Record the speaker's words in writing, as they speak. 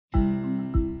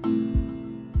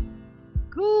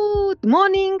Good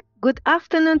morning, good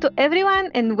afternoon to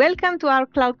everyone, and welcome to our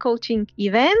cloud coaching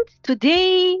event.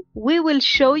 Today, we will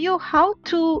show you how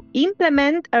to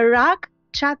implement a RAG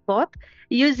chatbot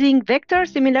using vector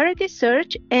similarity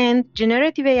search and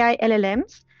generative AI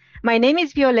LLMs. My name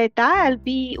is Violeta. I'll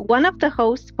be one of the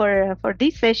hosts for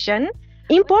this session.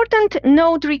 Important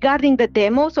note regarding the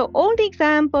demo. So all the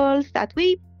examples that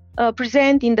we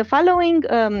present in the following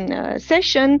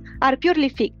session are purely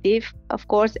fictive, of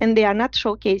course, and they are not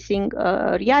showcasing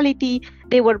reality.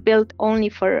 They were built only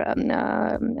for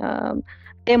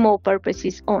demo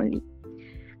purposes only.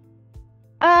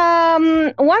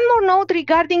 One more note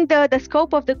regarding the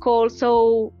scope of the call.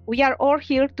 So we are all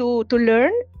here to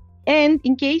learn. And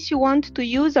in case you want to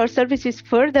use our services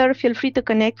further, feel free to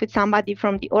connect with somebody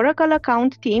from the Oracle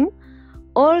account team.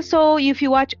 Also, if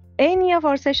you watch any of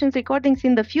our sessions recordings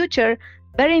in the future,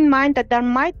 bear in mind that there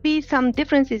might be some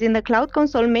differences in the Cloud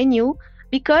Console menu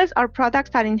because our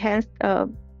products are enhanced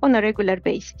on a regular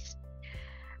basis.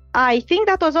 I think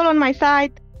that was all on my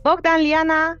side. Bogdan,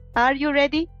 Liana, are you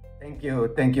ready? Thank you,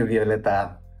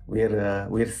 Violeta.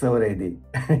 We're so ready.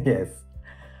 Yes.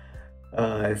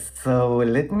 So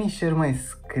let me share my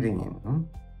screen.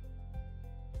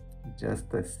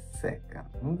 Just a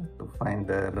second to find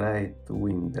the right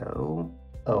window.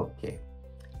 Okay,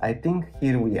 I think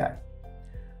here we are.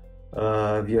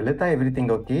 Violeta, everything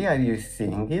okay? Are you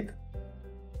seeing it?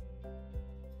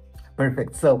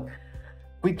 Perfect. So,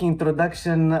 quick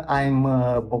introduction. I'm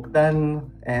Bogdan,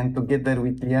 and together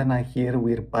with Liana here,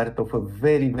 we're part of a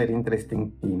very, very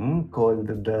interesting team called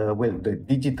the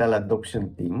Digital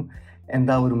Adoption Team. And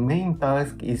our main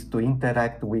task is to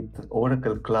interact with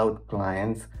Oracle Cloud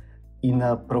clients in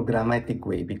a programmatic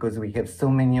way, because we have so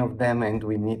many of them and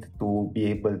we need to be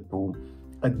able to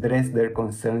address their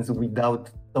concerns without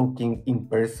talking in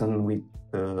person with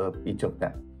each of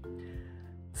them.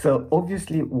 So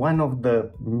obviously one of the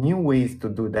new ways to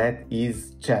do that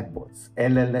is chatbots,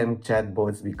 LLM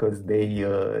chatbots, because they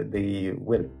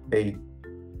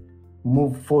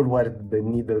move forward the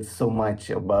needle so much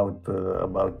about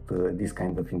these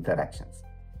kind of interactions.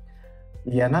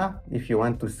 Liana, if you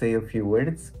want to say a few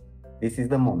words, this is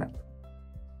the moment.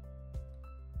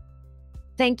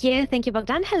 Thank you,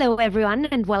 Bogdan. Hello, everyone,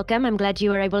 and welcome. I'm glad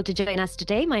you were able to join us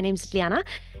today. My name is Liana.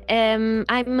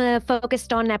 I'm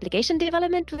focused on application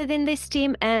development within this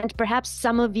team, and perhaps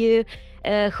some of you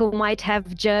who might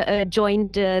have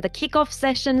joined the kickoff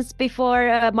sessions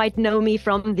before might know me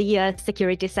from the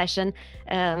security session.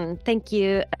 Thank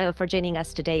you for joining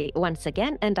us today once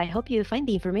again, and I hope you find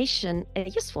the information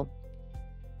useful.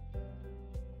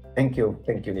 Thank you,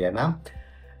 Liana.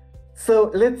 So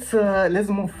let's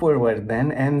move forward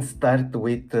then and start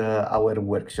with our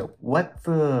workshop. What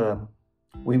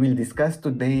we will discuss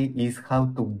today is how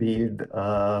to build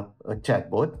a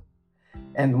chatbot,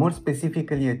 and more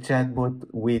specifically a chatbot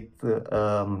with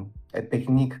a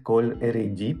technique called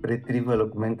RAG, Retrieval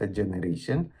Augmented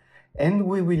Generation, and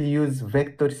we will use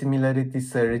vector similarity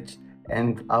search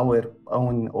and our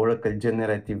own Oracle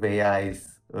Generative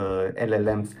AI's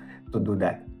LLMs to do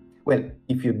that. Well,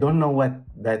 if you don't know what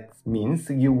that means,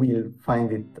 you will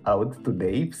find it out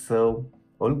today, so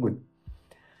all good.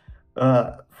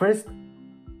 First,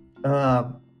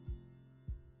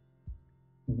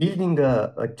 building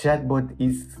a chatbot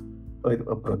is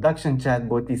a production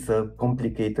chatbot is a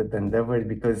complicated endeavor,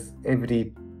 because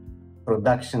every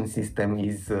production system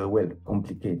is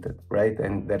complicated, right?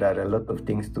 And there are a lot of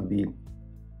things to be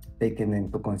taken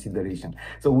into consideration.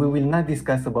 So we will not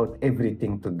discuss about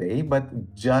everything today, but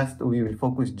we will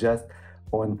focus just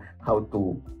on how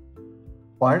to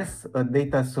parse a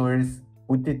data source,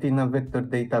 put it in a vector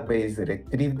database,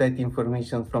 retrieve that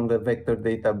information from the vector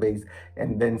database,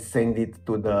 and then send it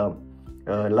to the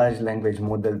large language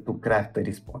model to craft a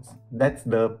response. That's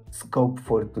the scope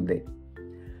for today.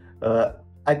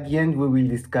 At the end, we will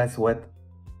discuss what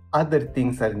other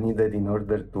things are needed in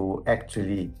order to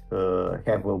actually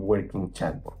have a working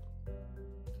chatbot.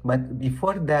 But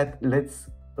before that, let's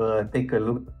take a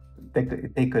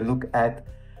look at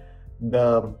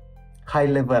the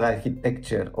high-level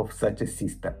architecture of such a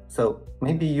system. So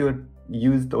maybe you're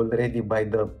used already by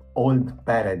the old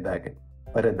paradigm,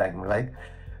 like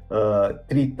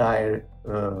three-tier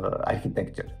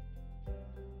architecture.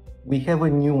 We have a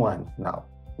new one now,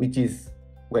 which is,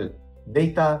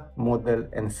 data, model,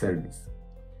 and service.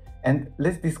 And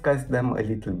let's discuss them a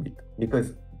little bit,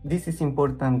 because this is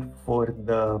important for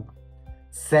the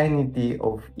sanity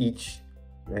of each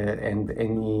and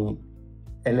any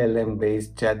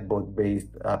LLM-based,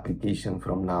 chatbot-based application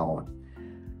from now on.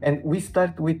 And we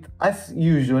start with, as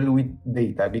usual, with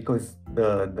data, because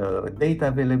the data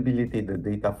availability, the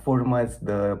data formats,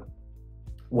 the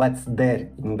what's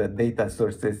there in the data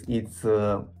sources, it's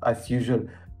as usual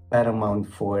paramount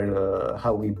for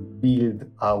how we build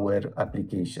our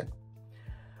application.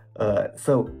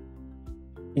 So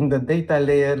in the data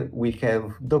layer, we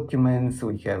have documents,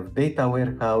 we have data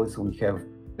warehouse, we have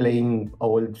plain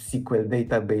old SQL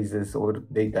databases or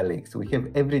data lakes. We have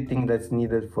everything that's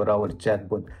needed for our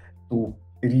chatbot to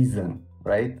reason,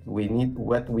 right? We need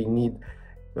what we need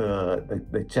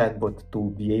the chatbot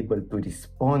to be able to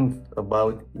respond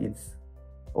about, it's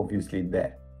obviously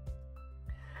there.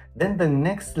 Then the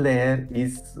next layer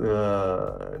is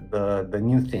the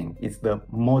new thing. It's the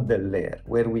model layer,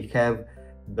 where we have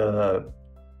the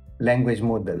language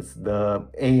models, the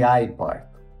AI part.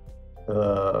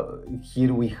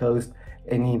 Here we host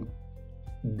any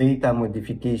data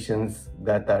modifications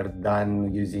that are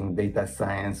done using data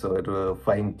science or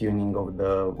fine-tuning of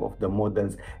the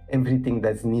models, everything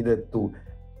that's needed to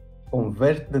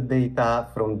convert the data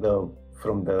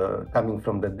coming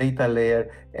from the data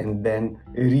layer and then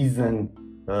reason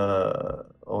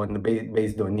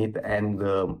based on it, and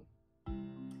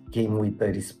came with a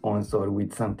response or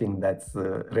with something that's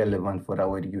relevant for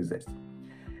our users.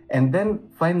 And then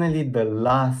finally, the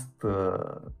last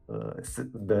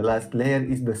layer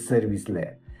is the service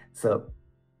layer. So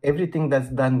everything that's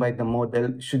done by the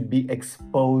model should be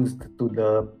exposed to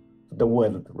the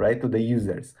world, right, to the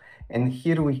users. And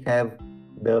here we have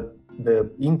the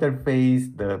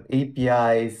interface, the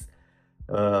APIs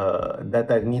that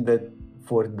are needed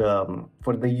for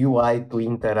the UI to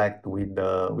interact with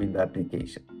the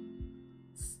application.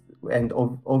 And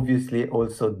obviously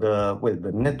also the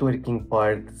networking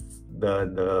part,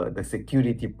 the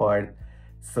security part.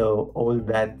 So all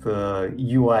that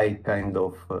UI kind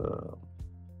of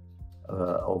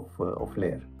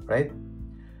layer, right?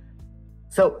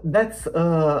 So that's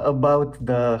about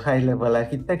the high-level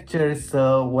architecture.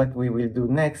 So what we will do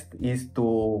next is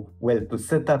to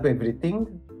set up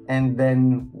everything, and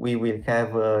then we will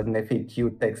have an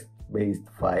FAQ text-based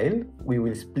file. We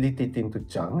will split it into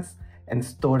chunks and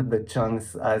store the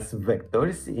chunks as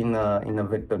vectors in a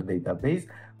vector database,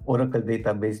 Oracle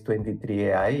Database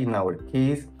 23AI in our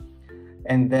case.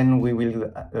 And then we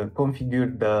will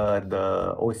configure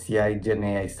the OCI Gen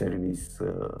AI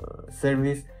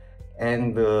service.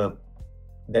 And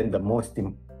then the most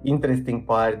interesting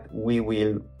part, we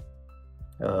will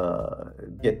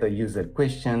get a user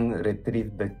question,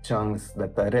 retrieve the chunks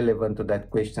that are relevant to that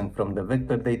question from the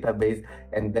vector database,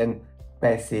 and then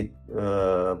pass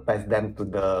them to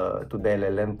the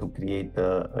LLM to create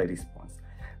a response.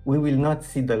 We will not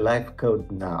see the live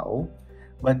code now,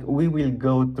 but we will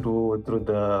go through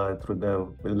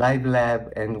the live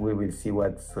lab, and we will see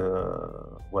what's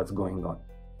going on.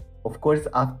 Of course,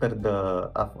 after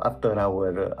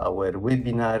our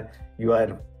webinar, you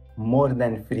are more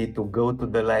than free to go to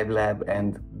the live lab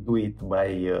and do it by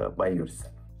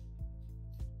yourself.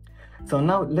 So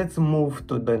now let's move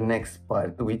to the next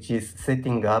part, which is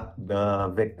setting up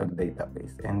the vector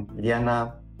database. And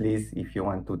Liana, please, if you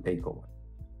want to take over.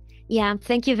 Yeah,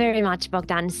 thank you very much,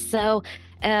 Bogdan. So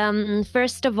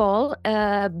first of all,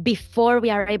 before we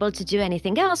are able to do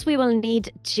anything else, we will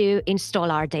need to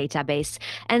install our database.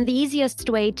 And the easiest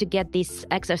way to get this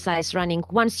exercise running,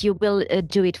 once you will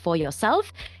do it for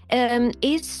yourself,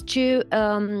 is to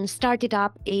start it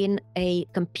up in a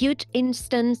compute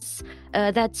instance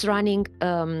that's running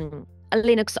a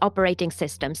Linux operating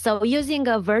system. So using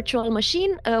a virtual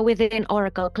machine within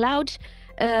Oracle Cloud,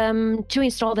 to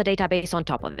install the database on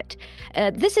top of it.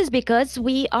 This is because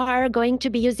we are going to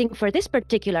be using for this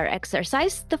particular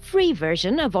exercise the free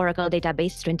version of Oracle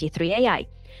Database 23AI.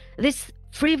 This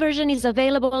free version is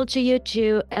available to you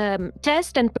to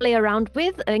test and play around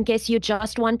with in case you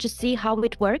just want to see how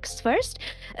it works first.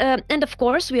 And of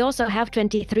course, we also have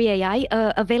 23AI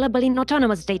available in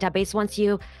autonomous database once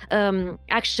you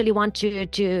actually want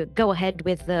to go ahead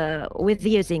with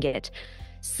using it.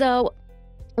 So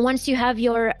once you have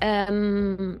your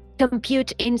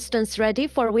compute instance ready,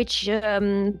 for which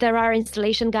there are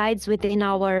installation guides within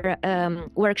our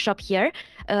workshop here,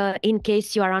 in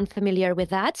case you are unfamiliar with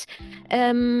that.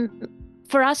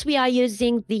 For us, we are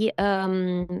using the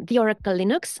Oracle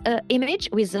Linux image,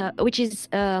 which is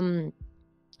a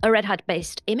Red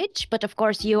Hat-based image, but of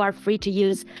course you are free to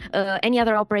use any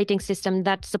other operating system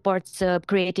that supports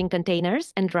creating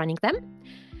containers and running them.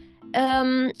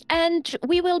 And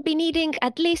we will be needing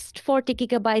at least 40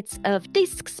 gigabytes of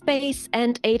disk space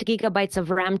and 8 gigabytes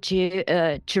of RAM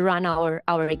to run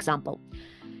our example.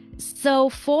 So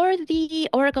for the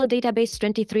Oracle Database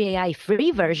 23AI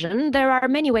free version, there are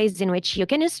many ways in which you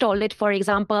can install it. For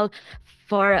example,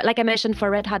 like I mentioned, for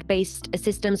Red Hat-based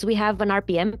systems, we have an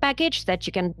RPM package that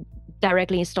you can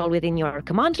directly install within your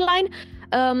command line.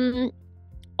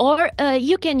 Or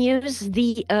you can use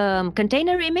the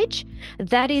container image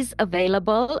that is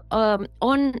available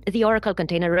on the Oracle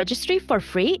Container Registry for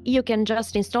free. You can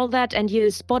just install that and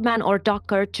use Podman or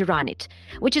Docker to run it,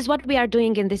 which is what we are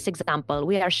doing in this example.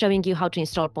 We are showing you how to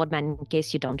install Podman in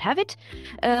case you don't have it,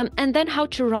 and then how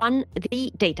to run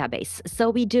the database. So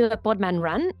we do a Podman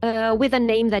run with a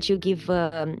name that you give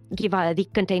the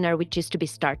container which is to be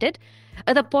started.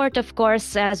 The port, of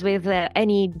course, as with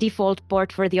any default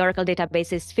port for the Oracle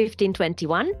database, is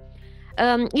 1521.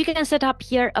 You can set up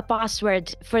here a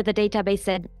password for the database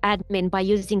admin by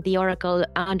using the Oracle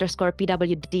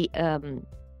 _pwd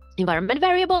environment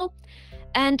variable.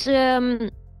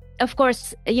 And of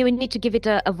course, you need to give it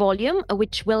a volume,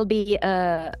 which will be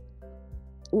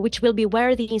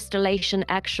where the installation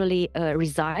actually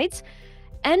resides,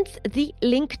 and the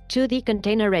link to the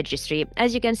container registry.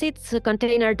 As you can see, it's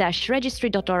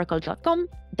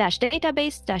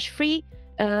container-registry.oracle.com-database-free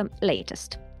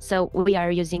latest. So we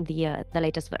are using the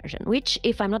latest version, which,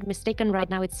 if I'm not mistaken, right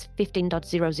now it's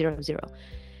 15.000.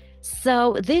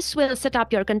 So this will set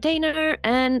up your container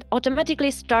and automatically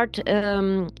start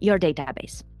your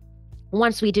database.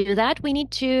 Once we do that, we need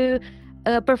to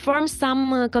perform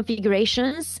some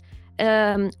configurations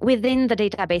within the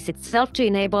database itself to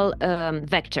enable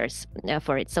vectors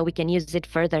for it, so we can use it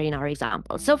further in our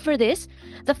example. So for this,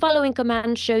 the following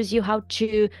command shows you how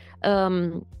to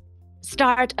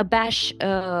start a bash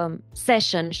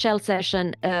shell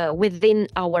session within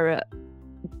our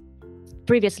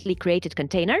previously created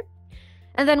container.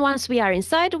 And then once we are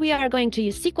inside, we are going to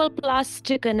use SQL Plus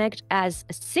to connect as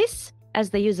sys,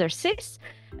 as the user sys,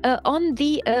 on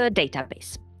the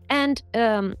database. And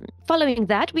following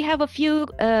that, we have a few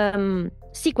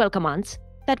SQL commands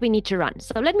that we need to run.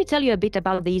 So let me tell you a bit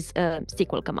about these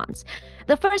SQL commands.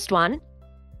 The first one,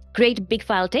 create big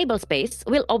file tablespace,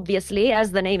 will obviously,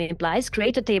 as the name implies,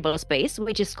 create a tablespace,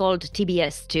 which is called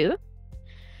TBS2.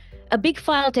 A big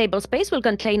file tablespace will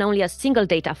contain only a single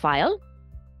data file,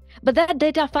 but that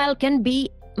data file can be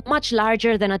much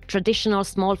larger than a traditional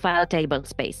small file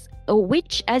tablespace,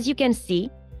 which, as you can see,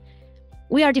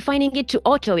 we are defining it to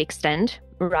auto-extend,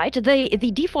 right?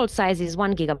 The default size is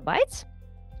 1 gigabyte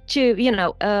to,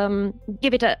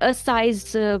 give it a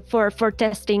size for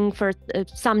testing for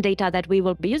some data that we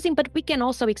will be using, but we can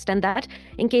also extend that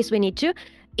in case we need to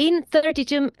in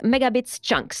 32 megabits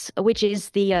chunks, which is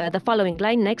the following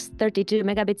line next, 32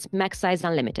 megabits max size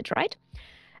unlimited, right?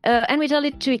 And we tell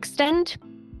it to extend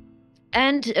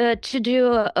and to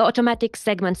do automatic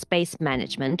segment space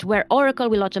management, where Oracle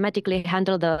will automatically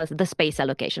handle the space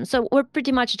allocation. So we're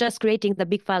pretty much just creating the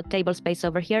big file table space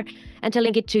over here and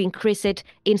telling it to increase it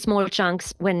in small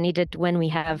chunks when needed, when we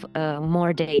have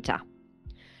more data.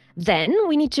 Then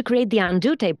we need to create the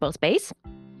undo table space.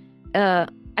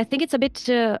 I think it's a bit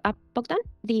up, Bogdan,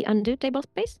 the undo table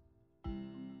space.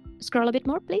 Scroll a bit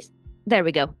more, please. There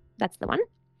we go. That's the one.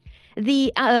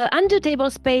 The undo table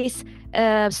space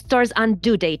stores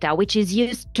undo data, which is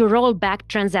used to roll back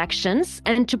transactions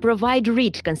and to provide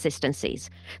read consistencies.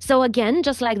 So again,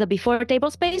 just like the before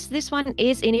table space, this one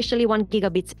is initially 1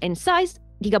 gigabytes in size,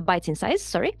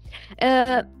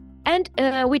 and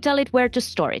we tell it where to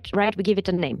store it, right? We give it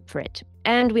a name for it.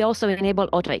 And we also enable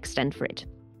auto extend for it.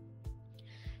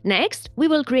 Next, we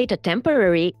will create a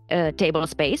temporary table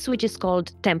space, which is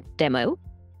called temp demo.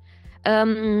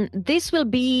 This will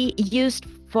be used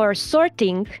for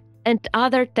sorting and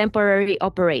other temporary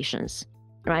operations,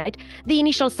 right? The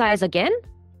initial size, again,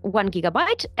 1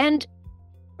 gigabyte, and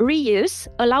reuse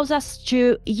allows us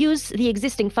to use the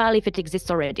existing file if it exists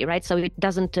already, right? So it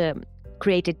doesn't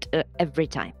create it every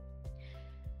time.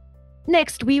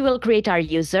 Next, we will create our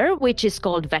user, which is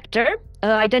called vector,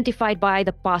 identified by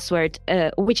the password,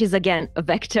 which is again a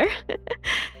vector.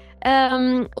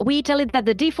 We tell it that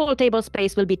the default table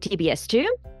space will be TBS2,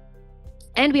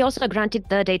 and we also granted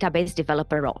the database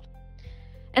developer role.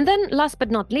 And then last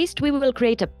but not least, we will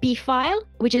create a P file,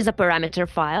 which is a parameter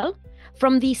file,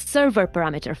 from the server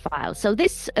parameter file. So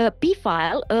this P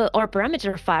file or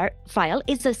parameter file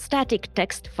is a static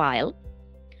text file.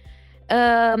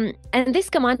 And this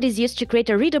command is used to create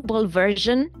a readable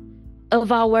version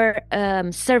of our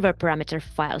server parameter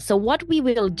file. So what we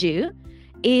will do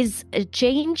is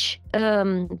change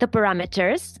the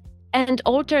parameters and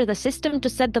alter the system to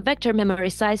set the vector memory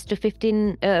size to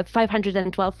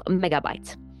 512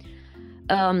 megabytes.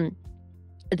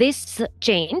 This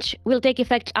change will take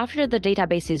effect after the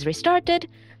database is restarted.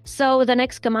 So the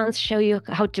next commands show you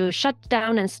how to shut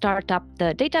down and start up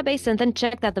the database, and then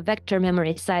check that the vector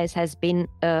memory size has been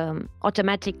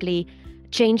automatically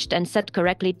changed and set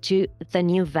correctly to the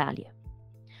new value.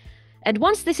 And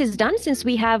once this is done, since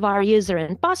we have our user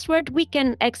and password, we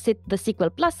can exit the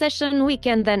SQL Plus session, we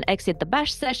can then exit the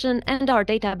Bash session, and our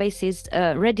database is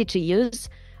ready to use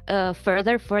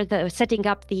further for the setting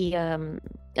up the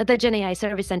GenAI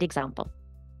service and example.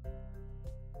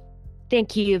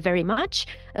 Thank you very much.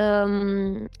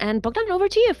 And Bogdan, over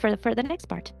to you for the next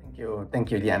part.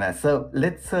 Thank you, Liana. So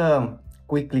let's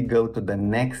quickly go to the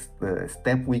next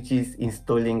step, which is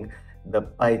installing the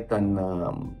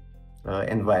Python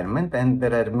environment. And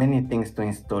there are many things to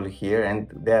install here, and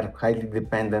they are highly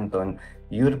dependent on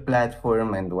your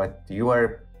platform and what you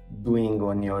are doing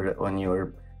on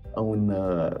your own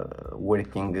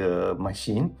working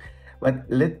machine. But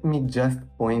let me just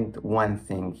point one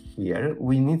thing here.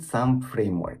 We need some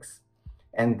frameworks.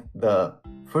 And the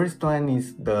first one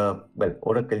is the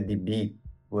Oracle DB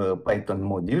Python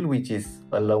module, which is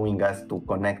allowing us to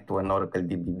connect to an Oracle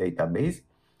DB database.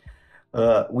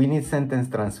 We need sentence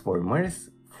transformers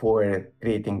for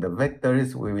creating the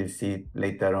vectors. We will see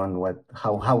later on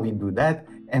how we do that.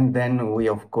 And then we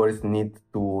of course need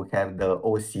to have the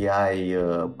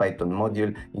OCI Python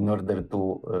module in order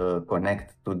to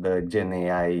connect to the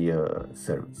GenAI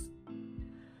service.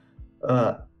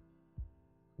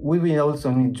 We will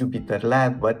also need Jupyter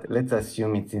Lab, but let's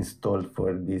assume it's installed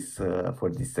for this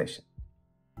session.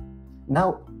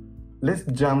 Now, let's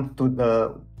jump to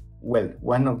the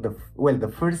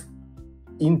first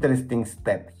interesting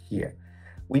step here,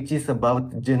 which is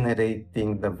about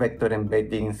generating the vector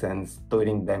embeddings and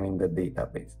storing them in the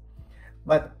database.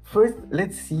 But first,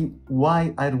 let's see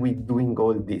why are we doing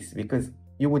all this? Because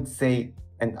you would say,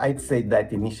 and I'd say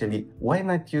that initially, why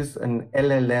not use an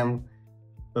LLM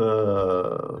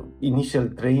initial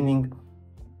training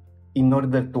in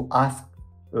order to ask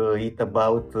it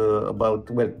about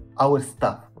our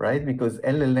stuff, right? Because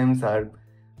LLMs are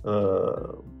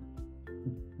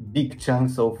big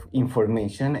chunks of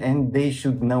information, and they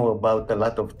should know about a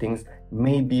lot of things,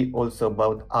 maybe also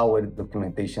about our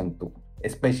documentation too,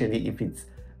 especially if it's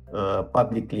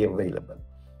publicly available.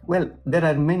 Well, there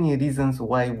are many reasons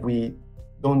why we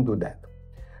don't do that.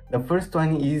 The first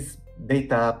one is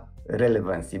data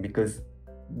relevancy, because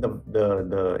the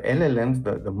LLMs,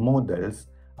 the models,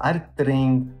 are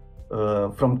trained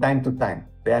from time to time.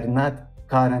 They are not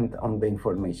current on the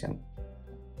information.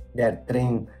 They are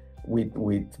trained with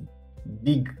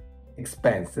big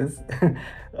expenses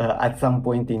at some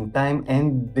point in time,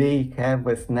 and they have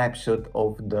a snapshot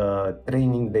of the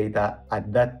training data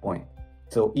at that point.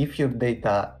 So if your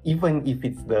data, even if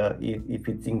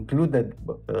it's included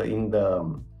in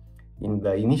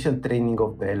the initial training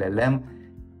of the LLM,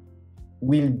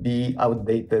 will be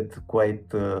outdated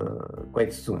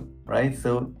quite soon, right?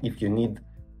 So if you need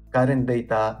current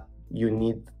data, you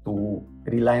need to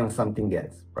rely on something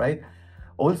else, right?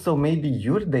 Also, maybe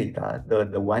your data,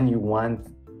 the one you want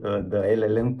the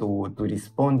LLM to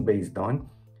respond based on,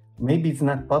 maybe it's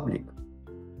not public.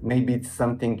 Maybe it's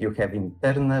something you have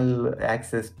internal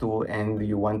access to and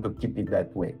you want to keep it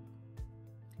that way.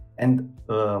 And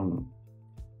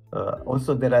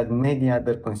also, there are many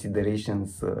other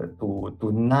considerations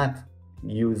to not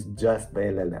use just the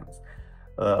LLMs.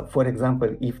 For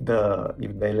example, if the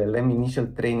LLM initial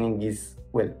training is,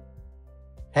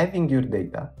 having your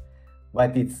data,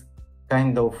 but it's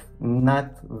kind of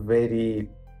not very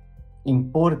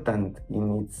important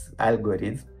in its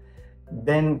algorithm,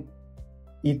 then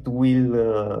it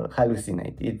will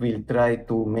hallucinate. It will try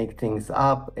to make things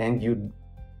up, and you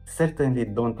certainly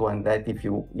don't want that if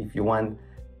you want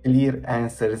clear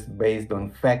answers based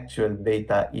on factual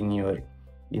data in your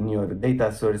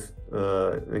data source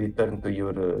returned to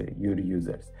your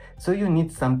users. So you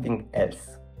need something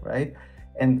else, right?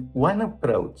 And one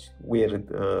approach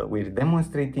we're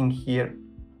demonstrating here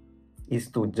is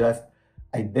to just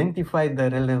identify the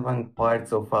relevant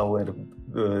parts of our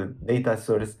data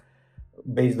source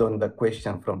based on the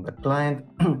question from the client,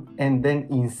 and then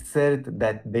insert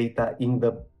that data in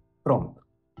the prompt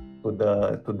to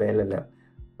the LLM.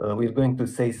 We're going to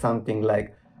say something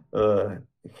like,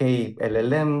 hey,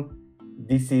 LLM,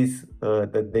 this is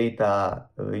the data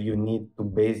you need to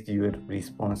base your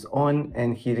response on,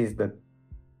 and here is the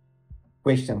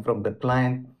question from the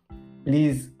client.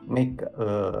 Please make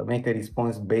a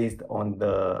response based on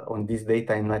this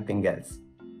data and nothing else,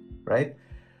 right?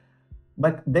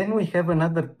 But then we have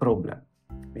another problem,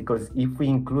 because if we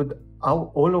include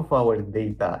all of our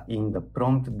data in the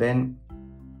prompt, then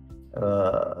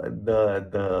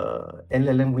the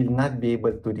LLM will not be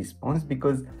able to respond,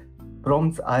 because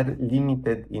prompts are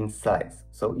limited in size.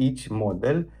 So each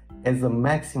model has a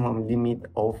maximum limit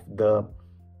of the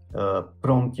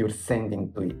prompt you're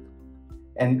sending to it.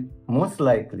 And most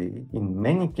likely, in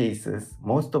many cases,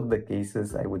 most of the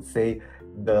cases, I would say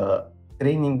the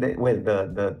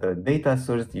the data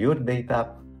source, your data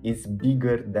is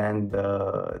bigger than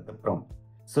the prompt.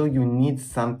 So you need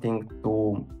something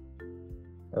to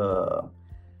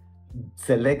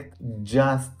select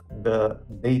just the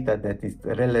data that is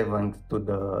relevant to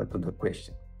the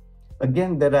question.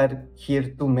 Again, there are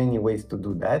here too many ways to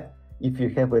do that. If you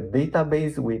have a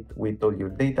database with all your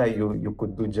data, you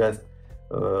could do just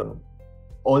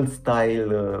old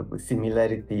style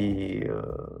similarity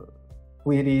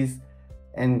queries,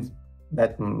 and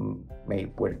that may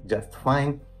work just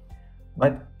fine.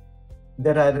 But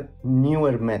there are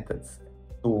newer methods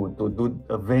to do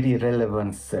a very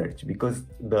relevant search, because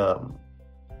the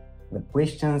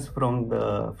questions from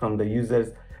the users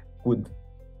could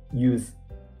use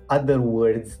other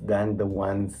words than the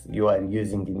ones you are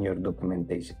using in your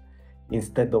documentation.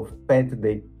 Instead of pet,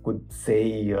 they could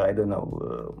say, I don't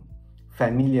know,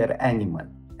 familiar animal.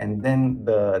 And then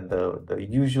the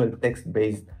usual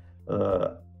text-based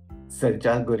search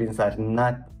algorithms are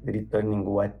not returning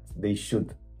what they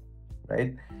should,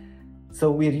 right?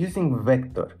 So we're using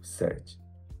vector search.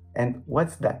 And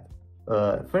what's that?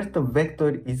 First, a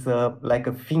vector is like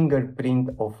a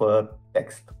fingerprint of a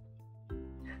text.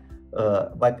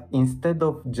 But instead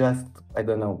of just, I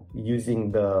don't know,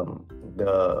 using the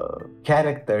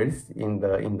characters in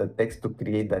the text to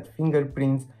create that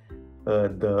fingerprints,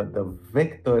 the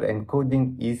vector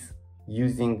encoding is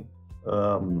using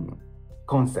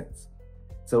concepts.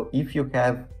 So if you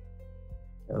have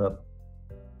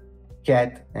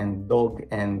cat and dog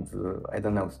and I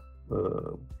don't know,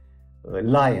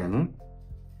 lion,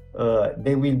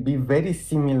 they will be very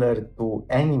similar to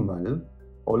animal,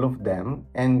 all of them,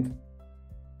 and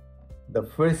the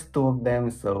first two of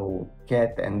them, so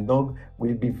cat and dog,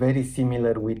 will be very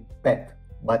similar with pet,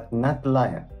 but not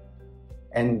lion.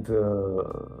 And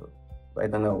I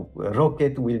don't know,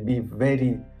 rocket will be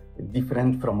very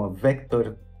different from a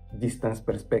vector distance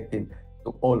perspective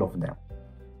to all of them.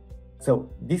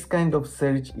 So this kind of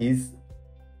search is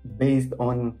based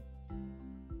on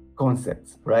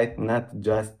concepts, right? Not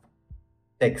just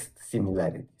text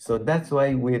similarity. So that's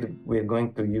why we're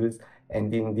going to use,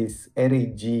 and in this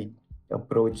RAG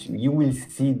approach, you will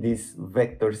see this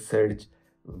vector search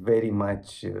very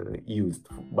much used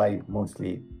by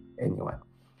mostly anyone.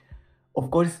 Of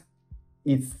course,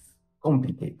 it's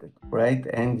complicated, right?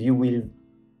 And you will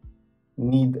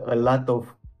need a lot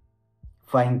of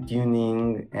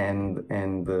fine-tuning and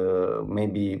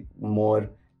maybe more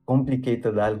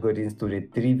complicated algorithms to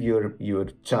retrieve your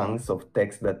chunks of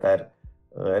text that are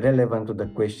relevant to the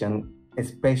question,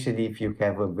 especially if you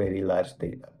have a very large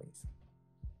database.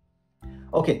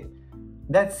 Okay,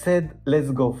 that said,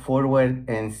 let's go forward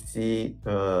and see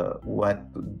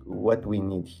what we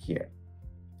need here.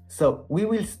 So we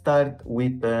will start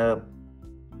with the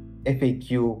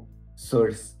FAQ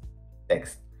source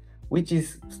text, which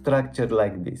is structured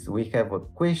like this. We have a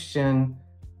question,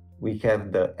 we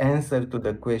have the answer to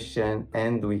the question,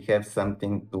 and we have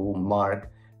something to mark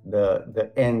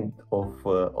the end of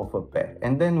a pair.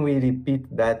 And then we repeat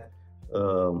that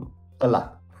a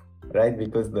lot, right?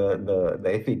 Because the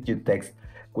FAQ text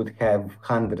could have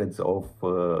hundreds of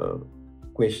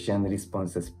question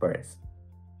responses pairs.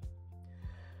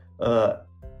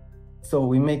 So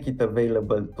we make it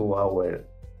available to our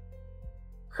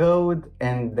code,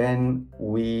 and then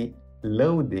we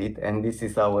load it, and this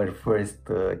is our first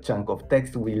chunk of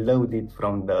text. We load it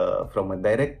from a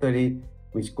directory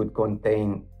which could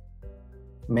contain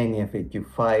many FAQ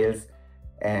files,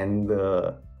 and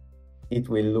it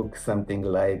will look something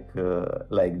like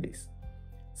this.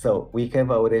 So we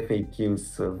have our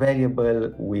FAQs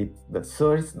variable with the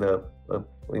source,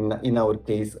 in our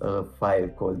case a file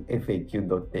called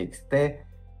faq.txt,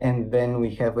 and then we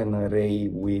have an array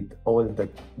with all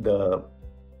the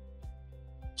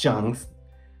chunks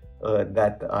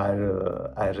that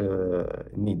are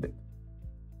needed.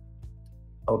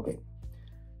 Okay,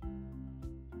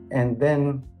 and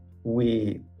then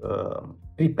we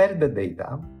prepare the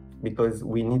data, because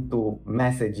we need to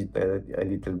message it a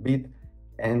little bit,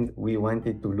 and we want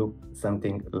it to look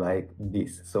something like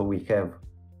this. So we have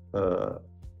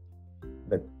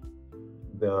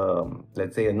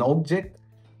let's say an object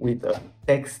with a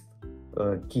text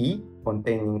key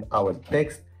containing our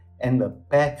text and a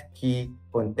path key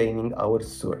containing our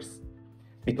source,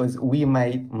 because we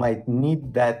might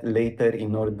need that later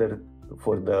in order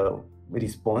for the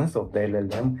response of the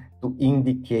LLM to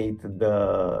indicate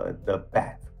the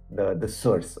path, the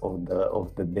source of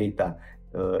the data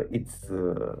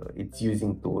it's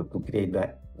using to create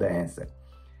the answer.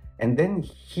 And then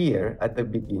here at the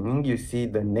beginning, you see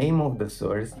the name of the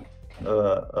source,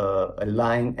 a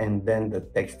line, and then the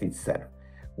text itself.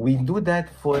 We do that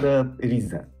for a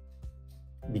reason,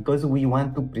 because we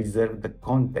want to preserve the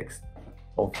context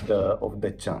of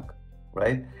the chunk,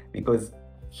 right? Because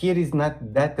here is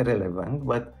not that relevant,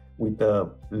 but with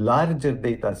a larger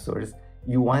data source,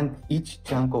 you want each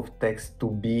chunk of text to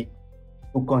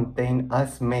contain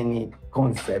as many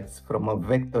concepts from a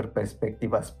vector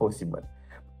perspective as possible.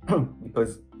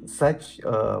 Because such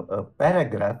a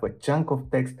paragraph, a chunk of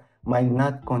text, might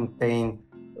not contain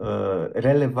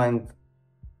relevant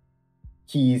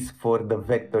keys for the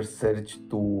vector search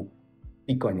to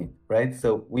pick on it, right?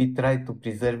 So we try to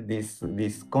preserve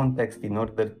this context in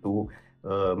order to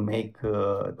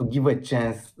give a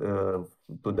chance to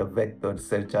the vector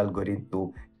search algorithm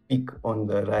to pick on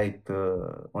the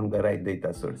right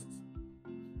data sources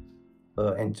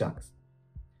and chunks.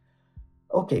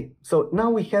 Okay, so now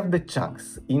we have the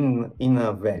chunks in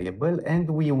a variable, and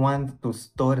we want to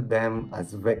store them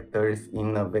as vectors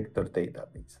in a vector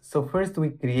database. So first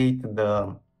we create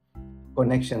the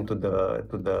connection to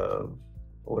the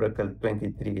Oracle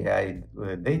 23AI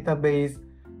database.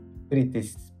 Pretty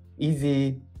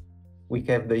easy. We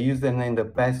have the username, the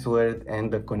password, and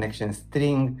the connection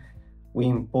string. We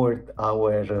import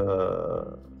our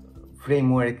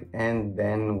framework, and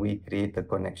then we create a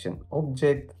connection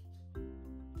object.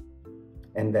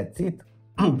 And that's it.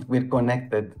 We're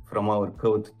connected from our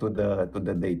code to the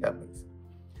database.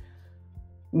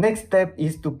 Next step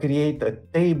is to create a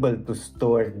table to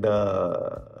store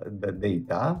the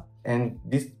data, and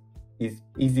this is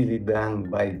easily done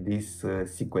by this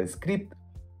SQL script.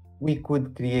 We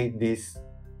could create this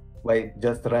by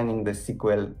just running the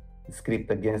SQL script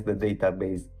against the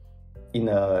database in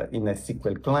a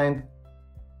SQL client,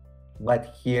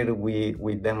 but here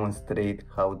we demonstrate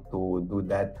how to do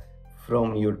that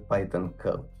from your Python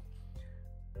code.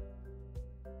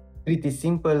 Pretty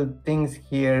simple things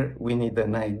here. We need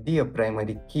an ID, a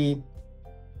primary key.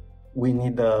 We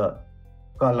need a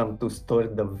column to store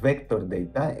the vector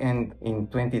data, and in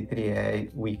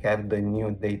 23AI we have the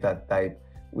new data type,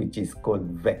 which is called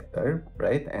vector,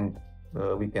 right? And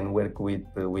we can work with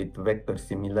vector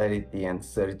similarity and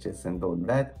searches and all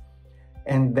that.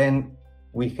 And then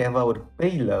we have our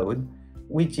payload,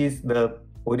 which is the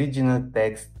original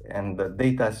text and the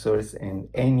data source and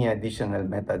any additional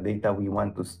metadata we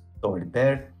want to store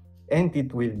there, and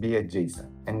it will be a JSON,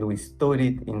 and we store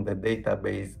it in the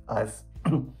database as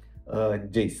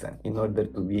JSON in order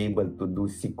to be able to do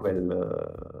SQL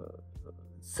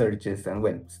searches and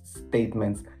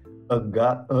statements against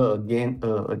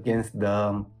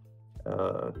the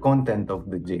content of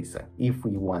the JSON if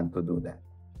we want to do that.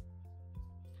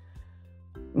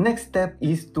 Next step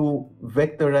is to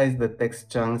vectorize the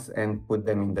text chunks and put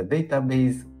them in the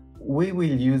database. We will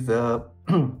use a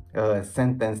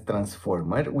sentence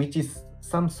transformer, which is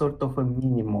some sort of a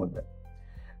mini model.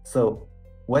 So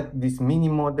what this mini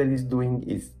model is doing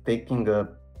is taking a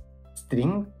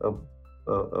string,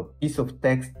 a piece of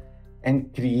text,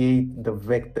 and create the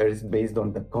vectors based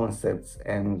on the concepts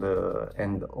and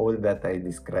all that I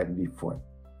described before.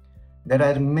 There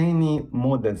are many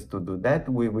models to do that.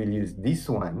 We will use this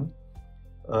one,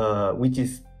 which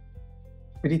is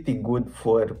pretty good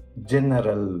for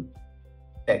general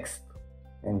text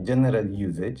and general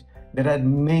usage. There are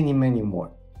many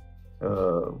more.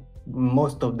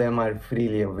 Most of them are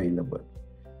freely available,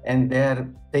 and they are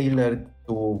tailored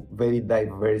to very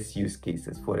diverse use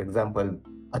cases. For example,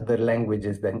 other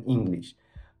languages than English,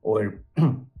 or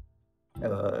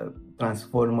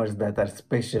transformers that are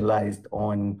specialized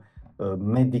on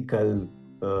medical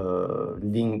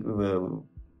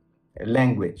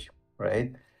language,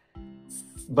 right?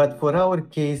 But for our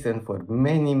case and for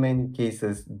many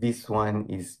cases, this one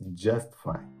is just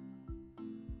fine.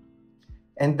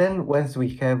 And then once we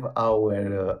have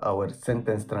our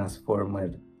sentence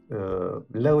transformer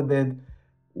loaded,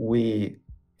 we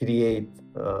create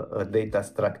a data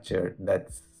structure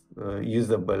that's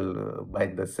usable by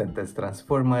the sentence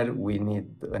transformer. We need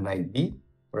an ID,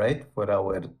 right, for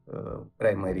our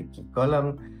primary key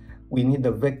column. We need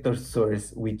a vector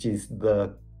source, which is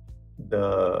the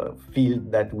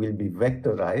field that will be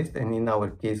vectorized, and in our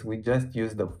case we just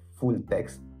use the full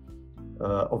text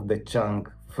of the chunk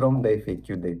from the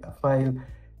FAQ data file.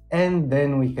 And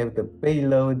then we have the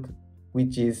payload,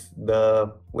 which is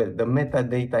the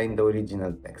metadata in the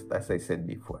original text, as I said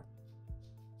before.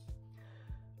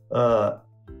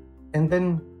 And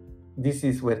then this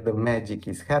is where the magic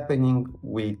is happening.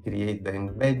 We create the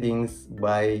embeddings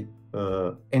by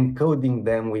encoding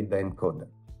them with the encoder.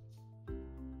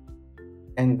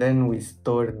 and then we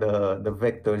store the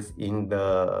vectors in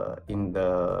the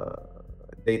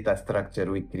data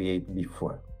structure we create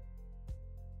before.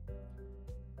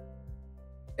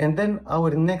 And then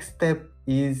our next step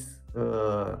is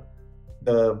the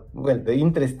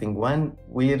interesting one.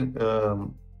 We're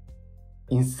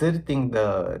inserting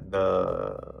the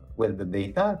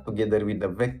data together with the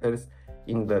vectors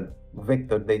in the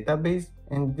vector database,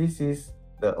 and this is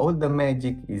all the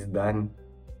magic is done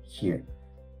here.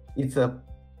 It's a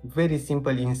very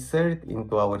simple insert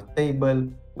into our table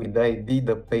with the ID,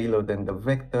 the payload, and the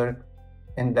vector,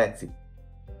 and that's it.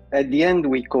 At the end,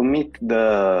 we commit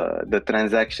the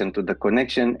transaction to the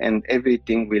connection, and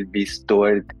everything will be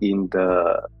stored in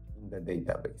the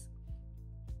database.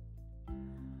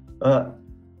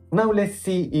 Now let's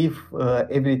see if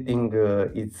everything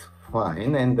is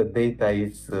fine and the data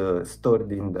is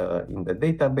stored in the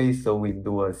database. So we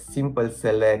do a simple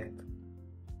select,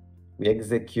 we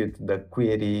execute the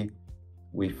query,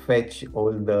 we fetch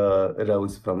all the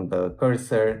rows from the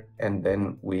cursor, and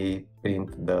then we print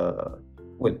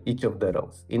each of the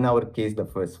rows. In our case, the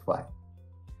first 5.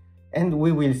 And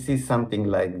we will see something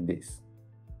like this.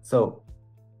 So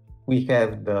we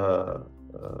have the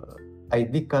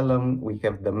ID column, we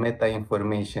have the meta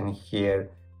information here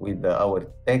with our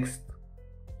text,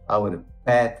 our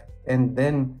path, and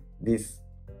then this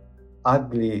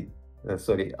ugly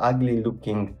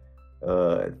looking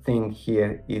thing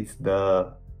here, it's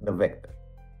the vector.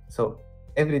 So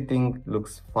everything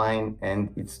looks fine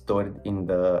and it's stored in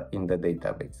the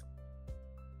database.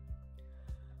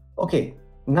 Okay,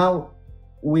 now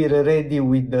we're ready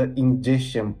with the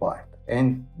ingestion part,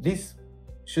 and this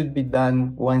should be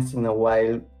done once in a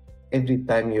while, every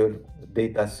time your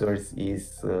data source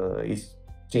is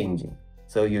changing.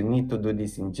 So you need to do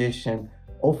this ingestion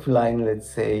offline, let's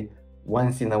say,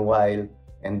 once in a while,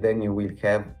 and then you will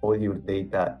have all your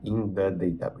data in the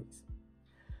database.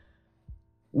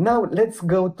 Now let's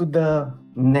go to the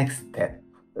next step,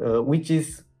 which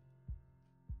is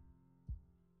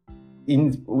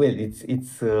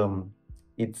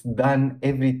it's done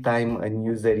every time a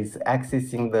user is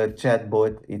accessing the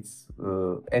chatbot. It's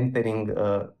entering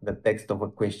the text of a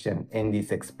question and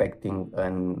is expecting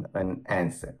an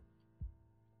answer.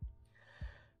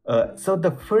 So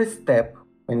the first step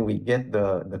when we get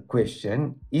the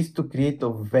question is to create a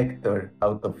vector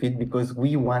out of it, because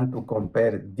we want to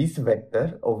compare this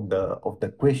vector of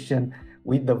the question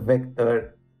with the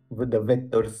vectors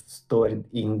stored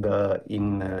in the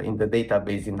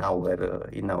database in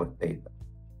our table.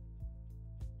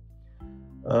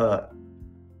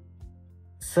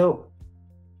 So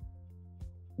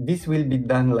this will be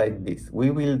done like this.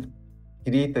 We will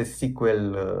create a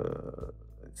SQL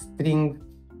string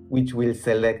which will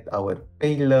select our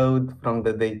payload from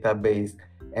the database,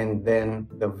 and then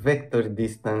the vector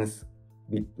distance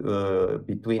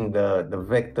between the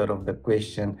vector of the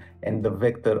question and the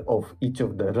vector of each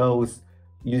of the rows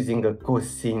using a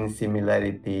cosine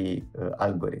similarity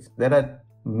algorithm. There are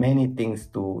many things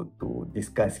to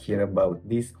discuss here about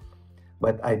this,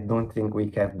 but I don't think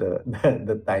we have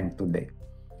the time today.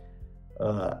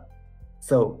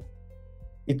 So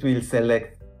it will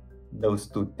select those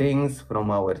two things from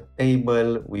our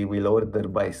table. We will order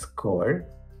by score,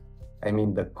 I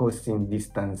mean the cosine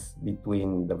distance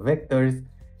between the vectors,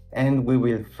 and we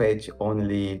will fetch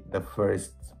only the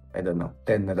first,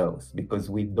 10 rows, because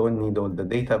we don't need all the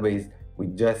database, we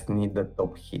just need the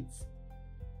top hits.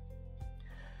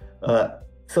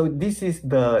 So this is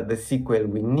the SQL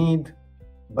we need,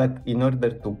 but in order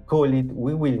to call it,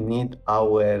 we will need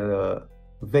our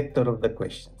vector of the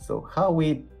question. So how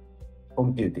we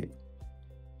compute it?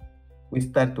 We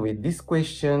start with this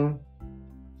question,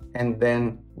 and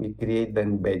then we create the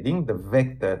embedding, the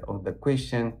vector of the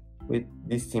question, with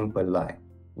this simple line.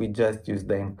 We just use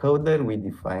the encoder we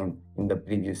defined in the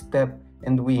previous step,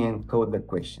 and we encode the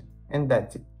question, and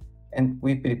that's it. And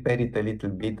we prepare it a little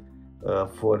bit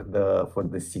for the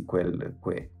SQL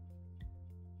query.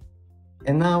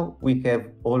 And now we have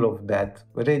all of that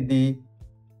ready.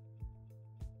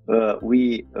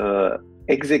 We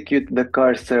execute the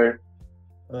cursor,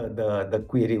 the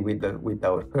query with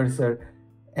our cursor,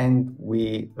 and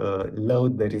we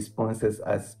load the responses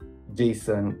as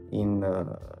JSON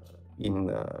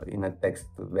in a text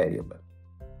variable.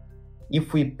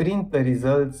 If we print the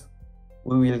results,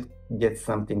 we will get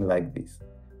something like this.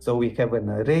 So we have an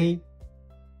array,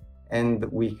 and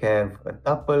we have a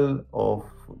tuple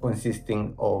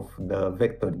consisting of the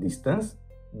vector distance.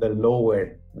 The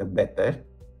lower, the better,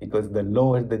 because the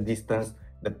lower the distance,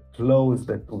 the closer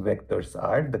the two vectors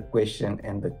are, the question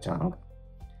and the chunk.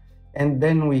 And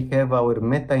then we have our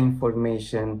meta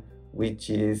information, which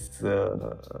is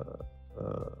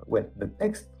well, the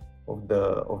text of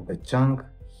the chunk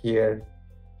here,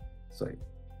 sorry,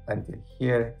 until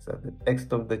here, so the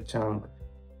text of the chunk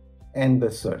and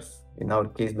the source, in our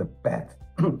case the path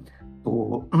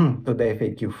to the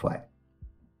FAQ file.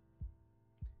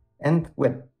 And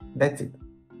well, that's it.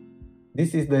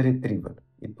 This is the retrieval.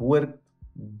 It worked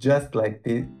just like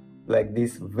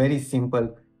this, very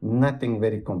simple, nothing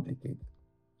very complicated.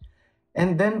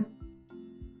 And then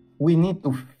we need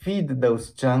to feed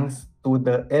those chunks to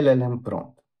the LLM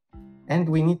prompt. And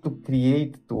we need to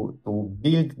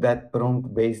build that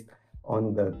prompt based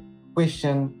on the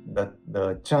question,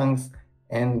 the chunks,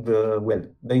 and well,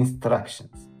 the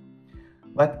instructions.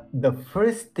 But the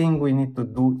first thing we need to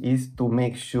do is to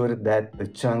make sure that the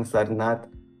chunks are not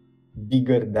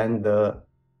bigger than the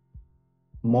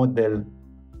model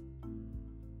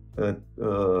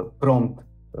prompt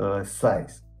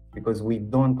size, because we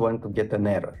don't want to get an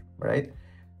error, right?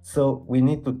 So we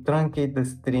need to truncate the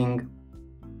string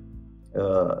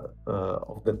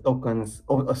of the tokens,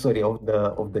 of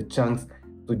the chunks,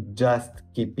 to just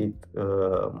keep it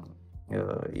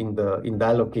in the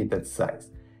allocated size.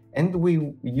 And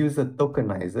we use a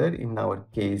tokenizer, in our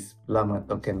case Llama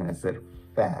Tokenizer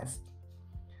Fast,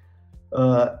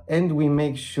 and we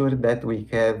make sure that we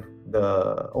have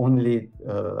only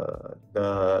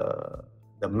the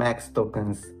max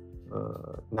tokens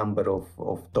number of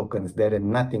tokens there and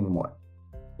nothing more.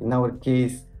 In our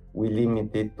case, we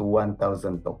limit it to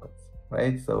 1000 tokens,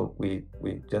 right? So we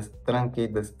just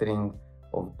truncate the string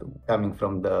coming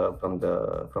from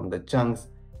the chunks,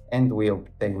 and we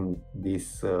obtain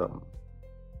this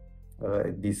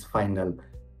this final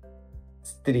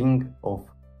string of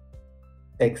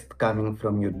text coming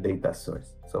from your data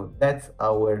source. So that's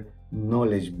our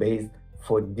knowledge base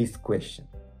for this question.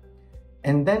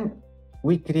 And then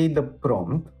we create the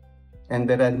prompt, and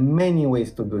there are many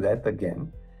ways to do that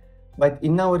again. But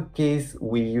in our case,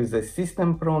 we use a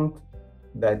system prompt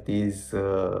that is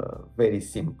very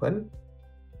simple.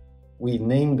 We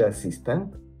name the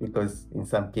assistant, because in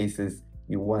some cases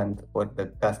you want, or the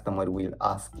customer will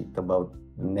ask it about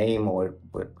the name, or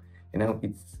you know,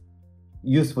 it's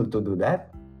useful to do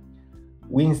that.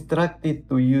 We instruct it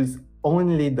to use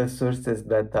only the sources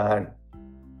that are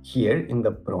here in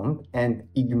the prompt and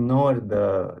ignore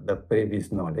the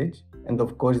previous knowledge. And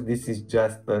of course, this is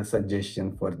just a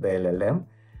suggestion for the LLM.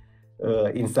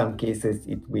 In some cases,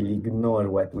 it will ignore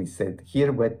what we said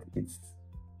here, but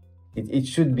it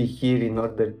should be here in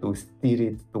order to steer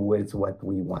it towards what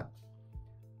we want.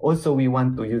 Also, we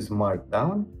want to use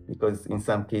Markdown, because in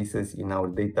some cases in our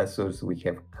data source we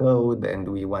have code and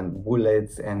we want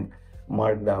bullets, and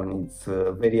Markdown is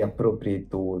very appropriate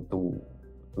to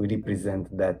represent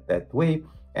that way.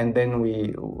 And then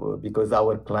because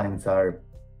our clients are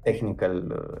technical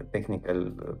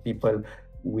people,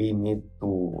 we need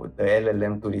the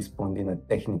LLM to respond in a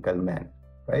technical manner,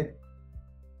 right?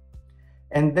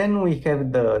 And then we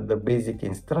have the basic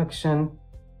instruction.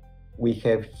 We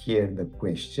have here the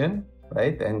question,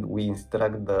 right? And we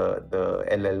instruct the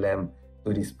LLM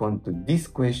to respond to this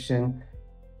question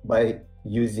by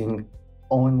using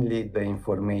only the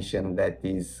information that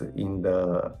is in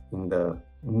the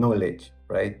knowledge,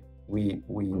 right? We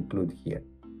include here.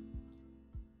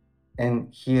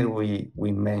 And here we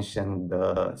mention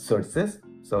the sources.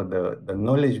 So the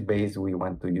knowledge base we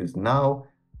want to use now,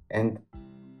 and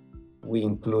we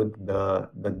include the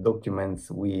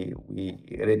documents we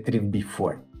retrieved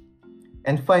before.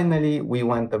 And finally, we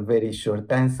want a very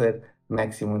short answer,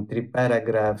 maximum 3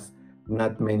 paragraphs,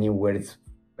 not many words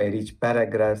per each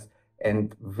paragraph,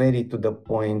 and very to the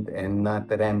point, and not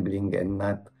rambling, and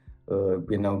not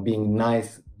being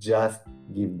nice, just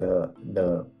give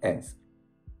the answer.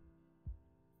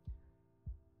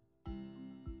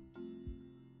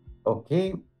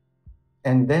 Okay,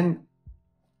 and then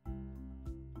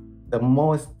the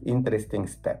most interesting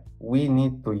step, we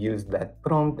need to use that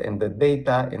prompt and the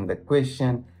data and the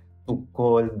question to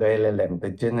call the LLM,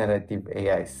 the Generative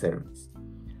AI service.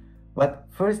 But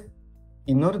first,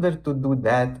 in order to do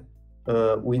that,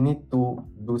 we need to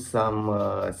do some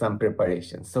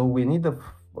preparation. So we need a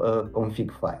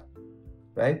config file,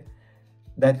 right?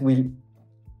 That will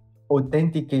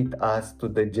authenticate us to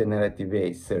the Generative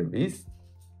AI service.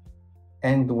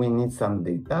 And we need some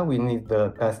data. We need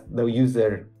the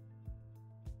user,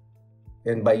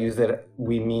 and by user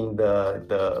we mean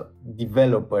the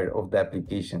developer of the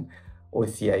application,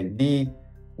 OCI.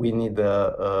 We need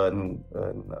an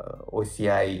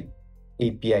OCI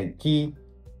API key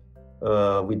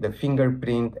with the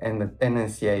fingerprint, and the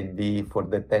tenancy ID for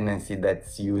the tenancy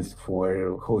that's used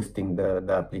for hosting the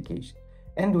application.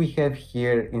 And we have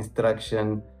here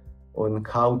instruction on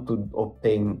how to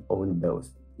obtain all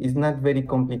those. It's not very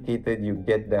complicated. You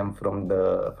get them from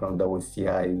the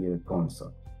OCI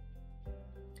console.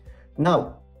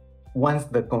 Now, once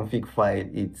the config file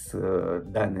is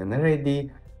done and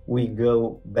ready, we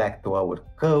go back to our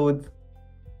code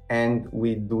and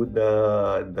we do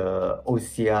the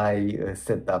OCI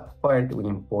setup part. We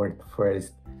import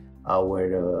first our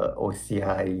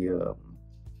OCI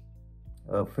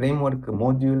framework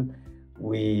module.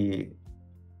 We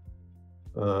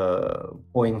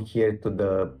point here to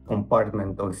the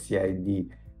compartment OCID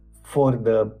for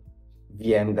the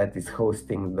VM that is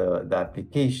hosting the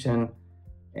application.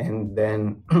 And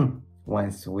then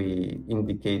once we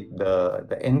indicate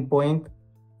the endpoint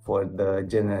for the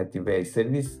generative AI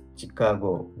service,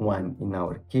 Chicago 1 in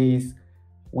our case,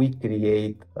 we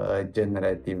create a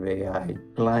generative AI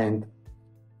client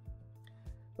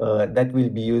that will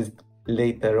be used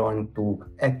later on to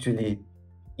actually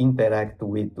interact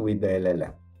with the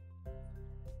LLM,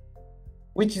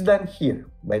 which is done here,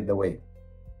 by the way.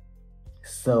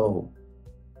 So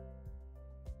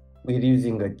we're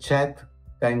using a chat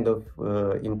kind of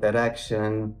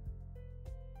interaction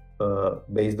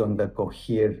based on the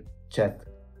Cohere chat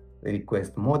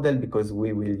request model, because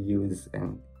we will use,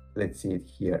 and let's see it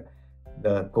here,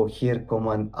 the Cohere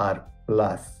command R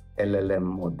plus LLM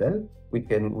model. We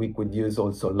could use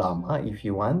also Llama if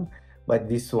you want, but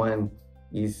this one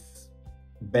is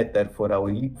better for our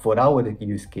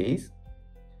use case.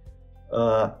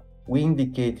 We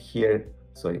indicate here,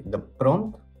 the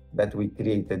prompt that we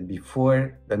created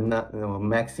before, the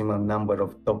maximum number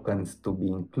of tokens to be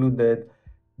included,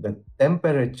 the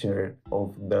temperature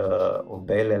of the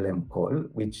LLM call,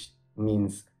 which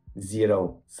means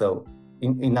 0. So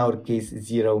in our case,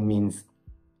 0 means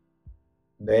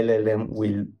the LLM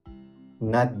will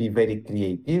not be very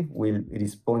creative, will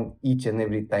respond each and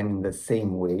every time in the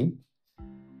same way.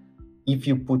 If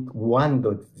you put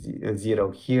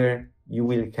 1.0 here, you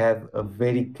will have a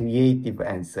very creative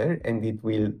answer, and it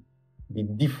will be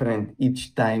different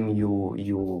each time you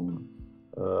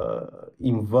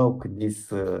invoke this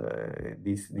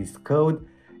code,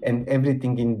 and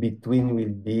everything in between will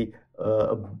be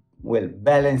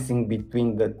balancing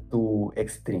between the two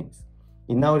extremes.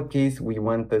 In our case, we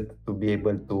wanted to be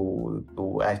able to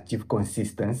achieve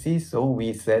consistency, so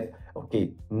we said,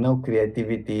 okay, no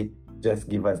creativity, just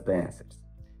give us the answers.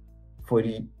 For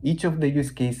each of the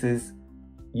use cases,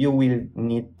 you will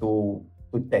need to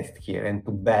test here and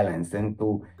to balance and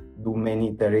to do many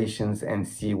iterations and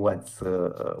see what's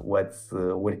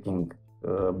working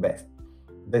best.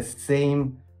 The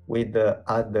same with the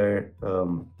other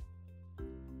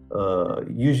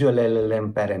usual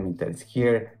LLM parameters.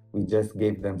 Here, we just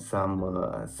gave them some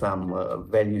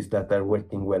values that are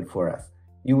working well for us.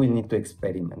 You will need to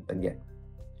experiment again.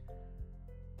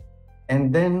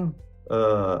 And then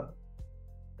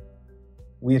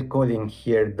we're calling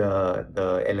here the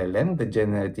LLM, the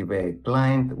generative AI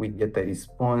client. We get a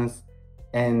response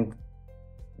and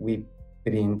we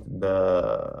print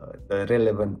the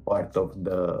relevant part of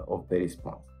the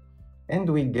response. And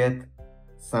we get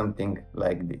something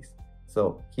like this.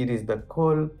 So here is the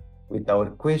call with our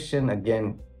question,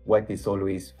 again, what is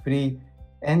always free,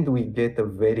 and we get a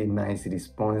very nice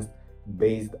response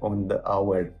based on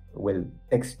our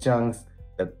text chunks,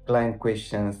 the client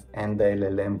questions, and the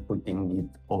LLM putting it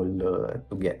all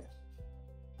together.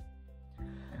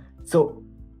 So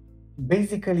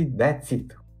basically that's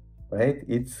it, right?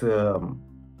 It's the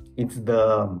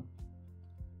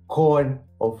core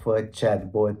of a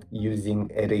chatbot using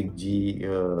an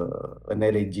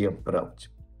RAG approach.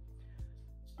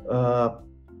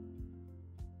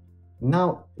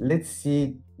 Now let's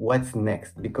see what's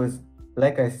next, because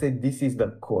like I said, this is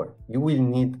the core. You will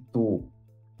need to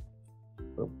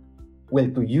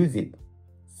use it.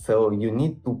 So you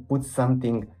need to put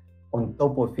something on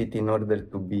top of it in order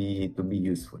to be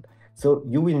useful. So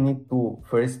you will need to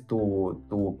first to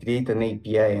create an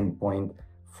API endpoint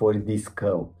for this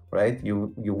code, right?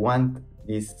 You want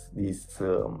this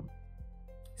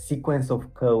sequence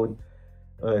of code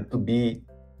to be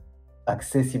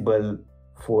accessible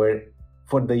for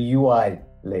the UI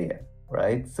layer,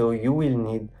 right? So you will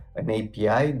need an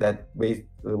API that with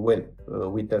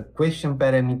a question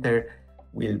parameter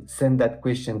will send that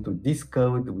question to this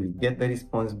code, will get the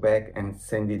response back and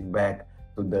send it back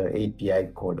to the API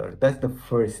caller. That's the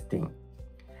first thing.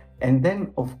 And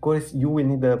then, of course, you will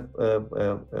need the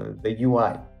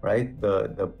UI, right?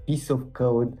 The piece of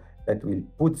code that will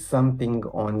put something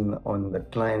on the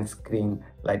client screen,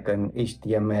 like an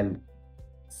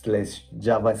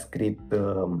HTML/JavaScript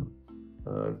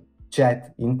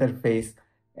chat interface,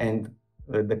 and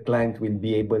the client will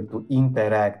be able to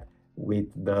interact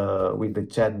with the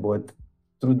chatbot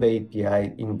through the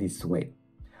API in this way.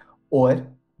 Or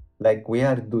like we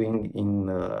are doing in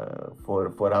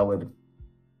for our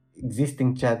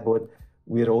existing chatbot,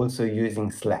 we're also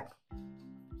using Slack.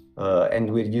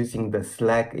 And we're using the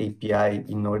Slack API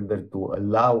in order to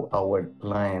allow our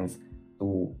clients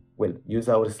to, well, use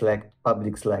our Slack,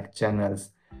 public Slack channels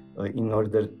in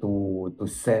order to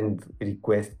send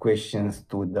request questions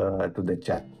to the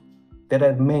chat. There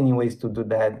are many ways to do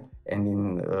that,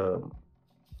 and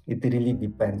it really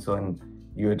depends on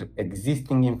your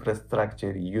existing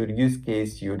infrastructure, your use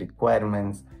case, your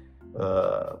requirements,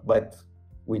 but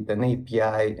with an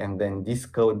API and then this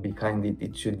code behind it,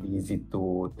 it should be easy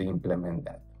to implement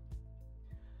that.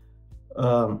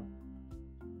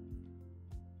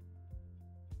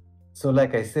 So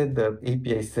like I said, the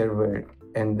API server,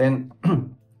 and then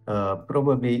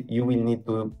probably you will need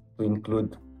to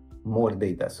include more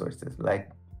data sources,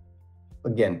 like,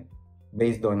 again,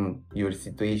 based on your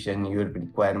situation, your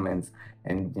requirements,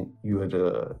 and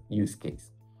your use case.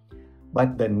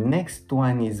 But the next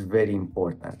one is very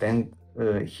important. And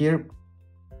here,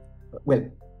 well,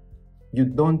 you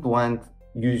don't want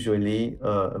usually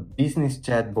a business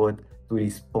chatbot to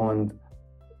respond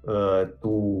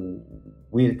to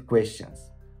weird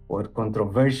questions or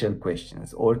controversial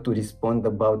questions, or to respond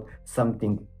about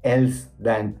something else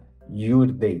than your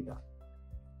data,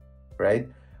 right?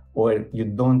 Or you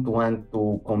don't want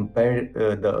to compare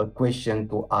the question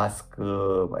to ask,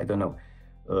 I don't know,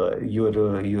 your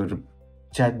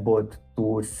chatbot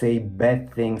to say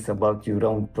bad things about your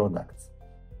own products.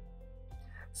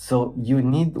 So you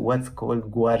need what's called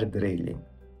guardrailing.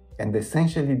 And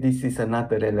essentially this is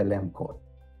another LLM call.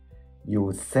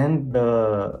 You send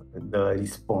the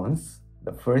response,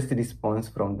 the first response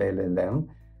from the LLM,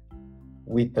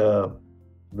 with a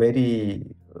very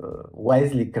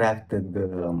wisely crafted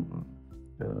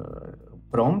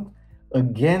prompt,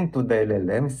 again to the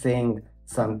LLM, saying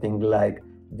something like,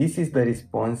 this is the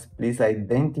response, please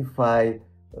identify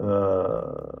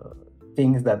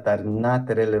things that are not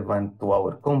relevant to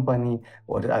our company,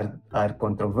 or are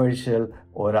controversial,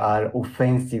 or are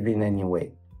offensive in any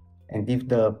way. And if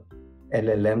the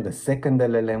LLM, the second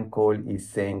LLM call, is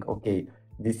saying, okay,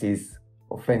 this is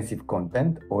offensive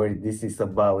content, or this is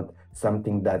about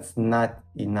something that's not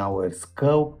in our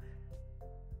scope,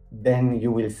 then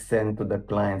you will send to the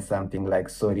client something like,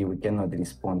 sorry, we cannot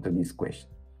respond to this question.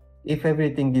 If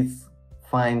everything is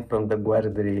fine from the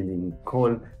guardrailing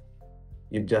call,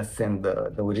 you just send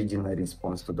the original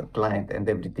response to the client and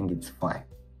everything is fine.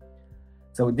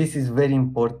 So this is very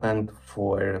important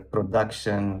for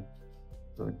production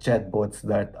chatbots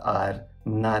that are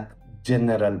not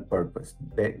general purpose.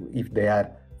 If they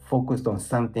are focused on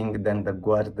something, then the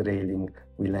guardrailing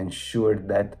will ensure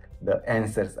that the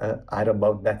answers are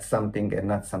about that something and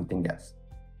not something else.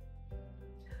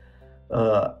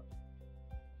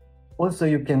 Also,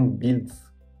 you can build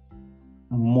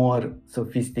more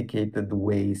sophisticated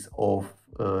ways of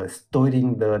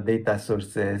storing the data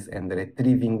sources and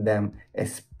retrieving them,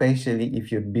 especially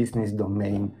if your business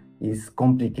domain is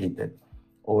complicated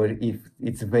or if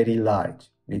it's very large.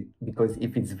 Because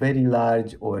if it's very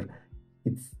large or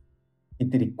it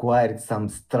requires some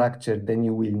structure, then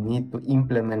you will need to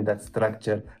implement that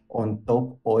structure on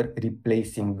top or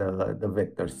replacing the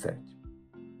vector search.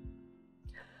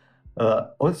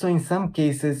 Also, in some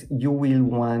cases, you will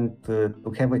want to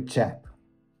have a chat.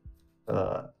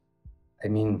 I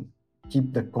mean,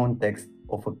 keep the context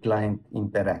of a client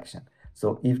interaction.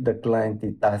 So if the client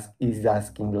is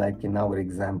asking, like in our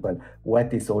example,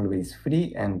 what is always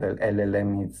free, and the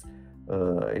LLM is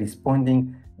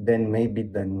responding, then maybe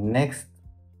the next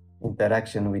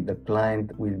interaction with the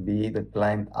client will be the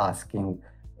client asking,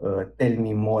 tell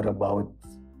me more about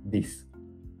this.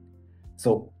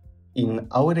 So in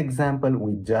our example,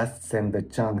 we just send the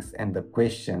chunks and the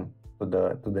question to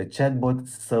the chatbot,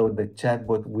 so the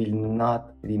chatbot will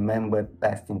not remember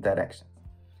past interactions.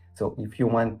 So if you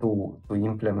want to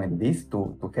implement this,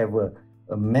 to have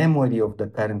a memory of the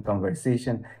current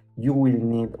conversation, you will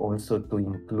need also to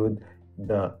include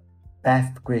the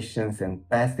past questions and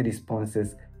past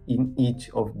responses in each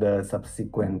of the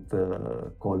subsequent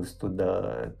calls to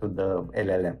the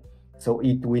LLM. So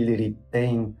it will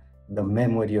retain the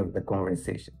memory of the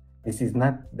conversation. This is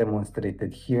not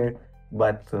demonstrated here,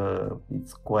 but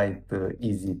it's quite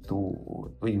easy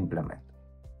to implement.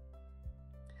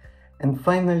 And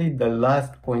finally, the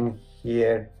last point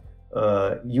here,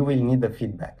 you will need a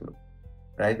feedback loop,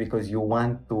 right? Because you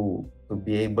want to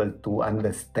be able to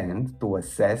understand, to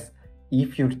assess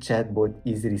if your chatbot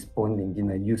is responding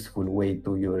in a useful way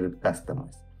to your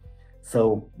customers.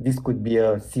 So this could be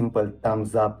a simple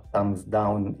thumbs up, thumbs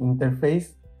down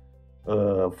interface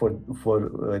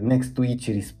for next to each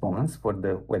response for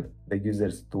the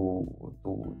users to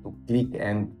click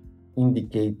and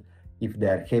indicate if they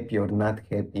are happy or not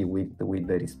happy with the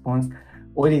response.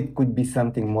 Or it could be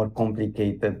something more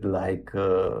complicated, like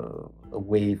a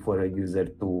way for a user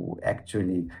to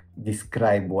actually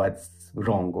describe what's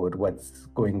wrong or what's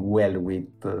going well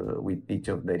with each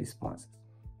of the responses.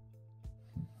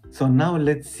 So now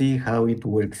let's see how it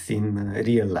works in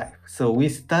real life. So we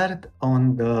start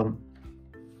on the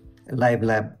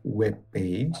LiveLab web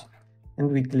page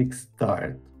and we click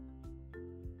Start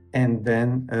and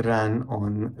then run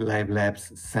on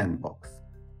LiveLab's sandbox.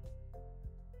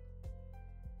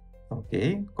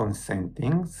 Okay,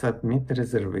 consenting, submit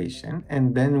reservation,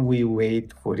 and then we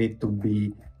wait for it to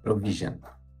be provisioned.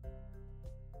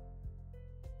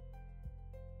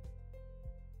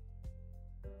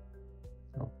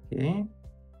 Okay,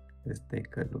 let's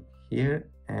take a look here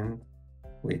and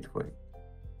wait for it.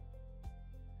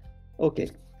 Okay,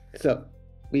 so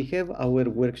we have our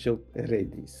workshop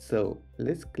ready. So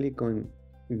let's click on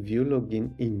View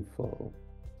Login Info,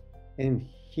 and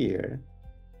here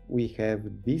we have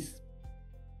this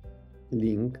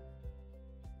link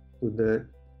to the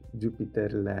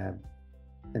Jupyter Lab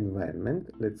environment.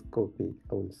 Let's copy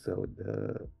also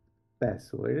the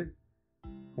password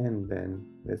and then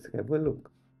let's have a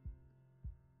look.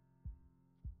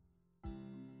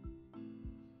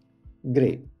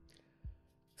 Great.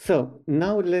 So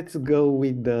now let's go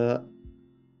with the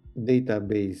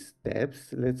database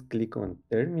steps. Let's click on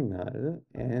Terminal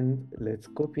and let's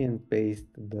copy and paste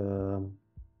the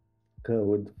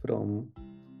code from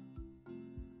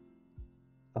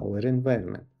our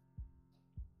environment.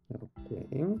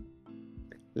 Okay,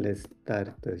 let's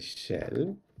start a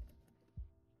shell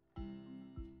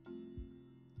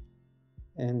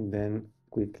and then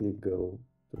quickly go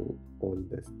through all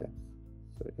the steps.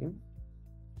 Sorry.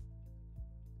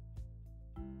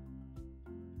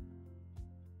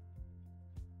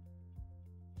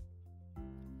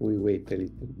 We wait a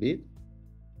little bit.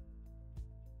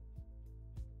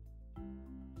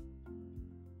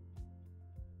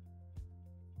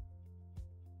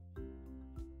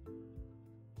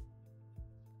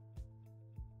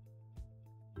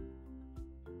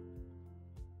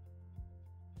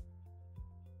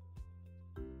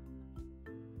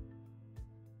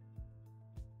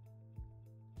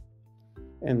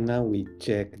 And now we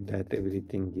check that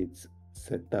everything is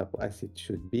set up as it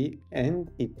should be, and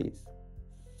it is.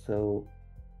 So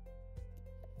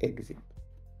exit.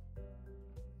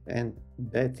 And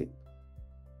that's it.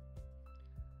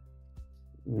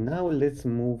 Now let's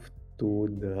move to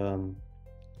the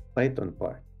Python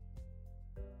part.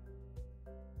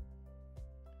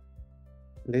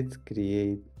 Let's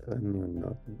create a new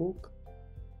notebook.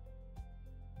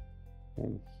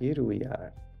 And here we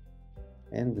are.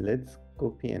 And let's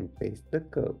copy and paste the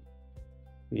code.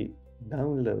 We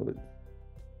download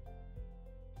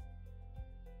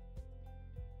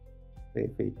the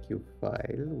FAQ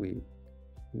file, we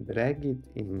drag it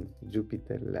in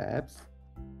Jupyter Labs,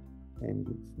 and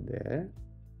it's there.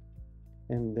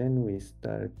 And then we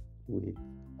start with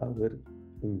our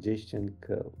ingestion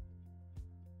code.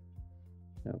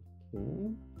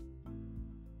 Okay.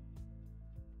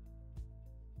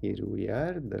 Here we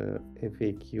are, the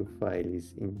FAQ file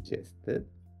is ingested.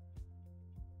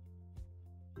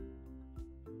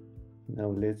 Now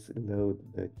let's load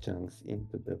the chunks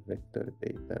into the vector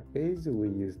database. We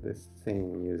use the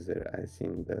same user as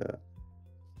in the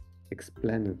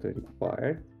explanatory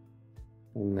part.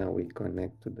 And now we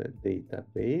connect to the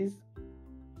database.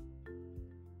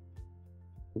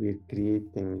 We're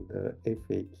creating the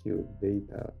FAQ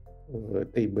data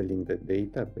table in the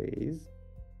database.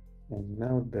 And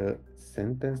now the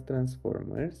sentence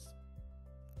transformers.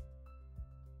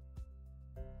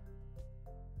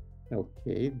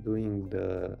 Okay, doing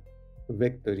the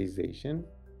vectorization,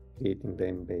 creating the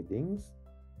embeddings.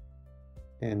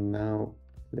 And now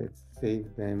let's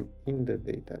save them in the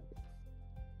database.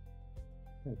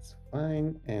 That's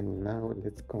fine. And now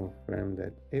let's confirm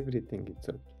that everything is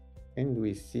okay. And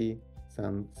we see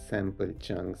some sample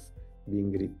chunks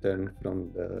being returned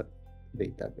from the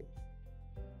database.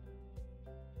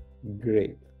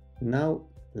 Great. Now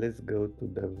let's go to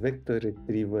the vector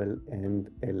retrieval and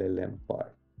LLM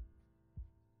part.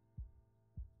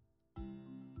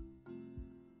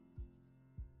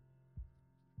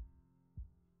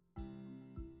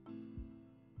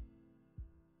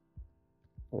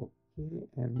 Okay,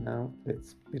 and now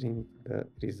let's print the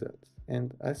results.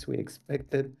 And as we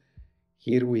expected,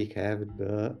 here we have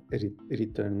the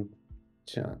returned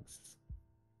chunks.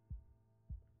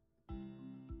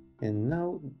 And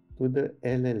now to the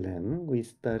LLM, we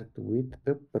start with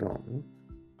a prompt.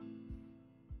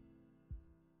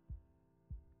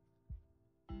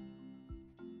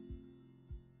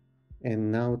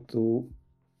 And now to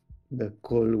the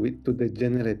call to the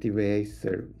Generative AI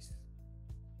service.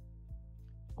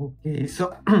 Okay,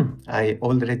 so I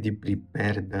already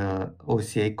prepared the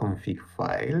OCI config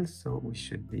file, so we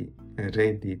should be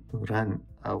ready to run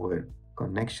our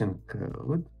connection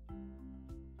code.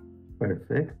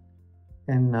 Perfect.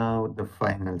 And now the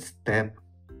final step,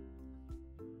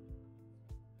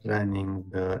 running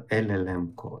the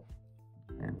LLM code.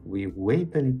 And we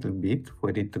wait a little bit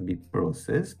for it to be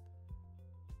processed.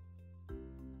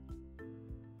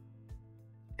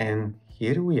 And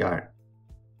here we are.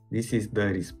 This is the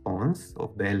response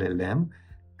of the LLM,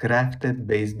 crafted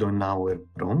based on our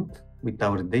prompt with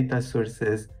our data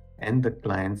sources and the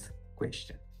client's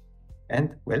question.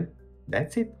 And well,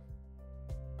 that's it.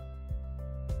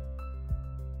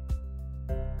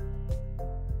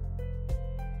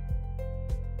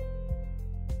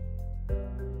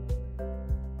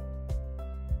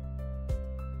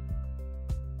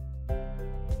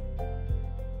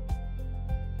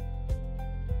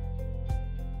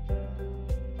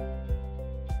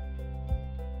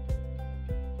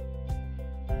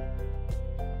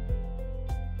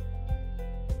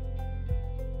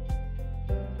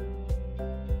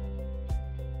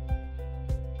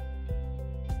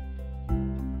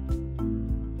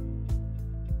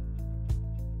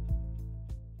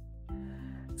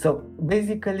 So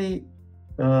basically,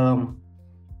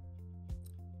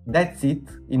 that's it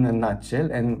in a nutshell,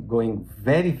 and going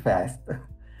very fast.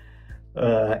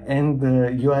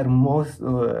 You are more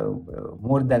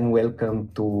than welcome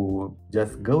to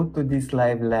just go to this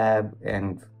live lab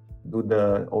and do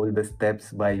all the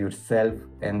steps by yourself,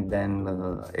 and then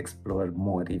explore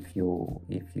more if you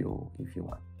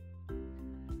want.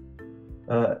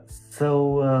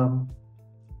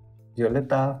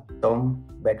 Violeta, Tom,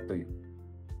 back to you.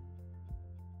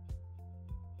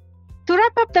 To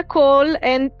wrap up the call,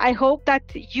 and I hope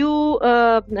that you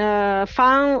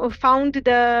found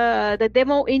the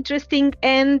demo interesting,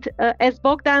 and as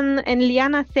Bogdan and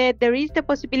Liana said, there is the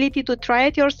possibility to try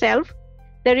it yourself.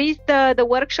 There is the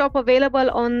workshop available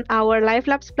on our Live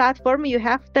Labs platform. You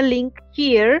have the link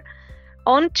here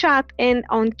on chat and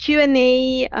on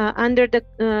Q&A under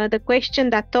the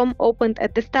question that Tom opened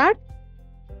at the start.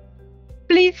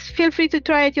 Please feel free to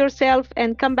try it yourself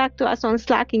and come back to us on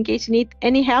Slack in case you need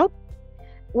any help.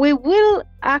 We will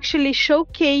actually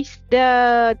showcase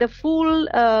the full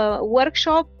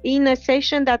workshop in a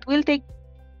session that will take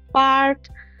part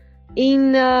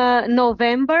in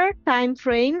November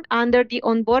timeframe under the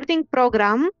onboarding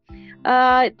program.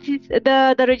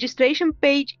 The registration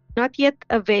page not yet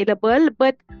available,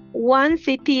 but once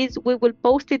it is, we will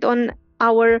post it on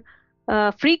our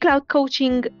free cloud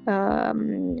coaching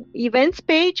events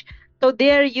page. So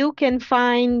there you can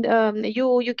find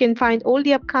you can find all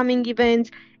the upcoming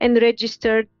events and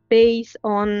register based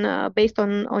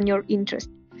on your interest.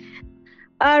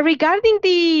 Regarding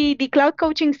the cloud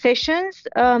coaching sessions,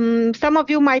 some of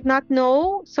you might not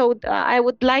know, so I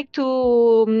would like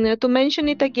to mention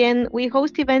it again. We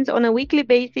host events on a weekly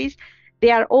basis.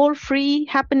 They are all free,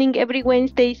 happening every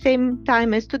Wednesday, same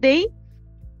time as today.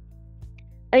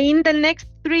 In the next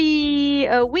 3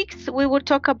 weeks, we will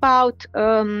talk about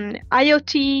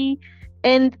IoT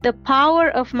and the power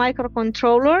of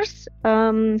microcontrollers.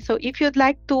 So if you'd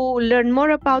like to learn more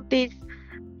about this,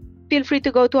 feel free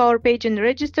to go to our page and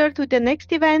register to the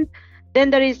next event.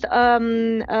 Then there is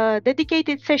a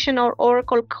dedicated session on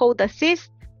Oracle Code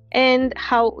Assist and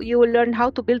how you will learn how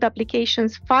to build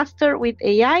applications faster with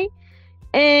AI.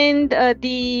 And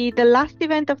the last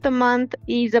event of the month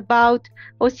is about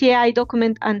OCI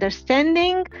document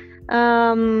understanding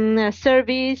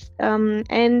service,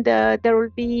 and there will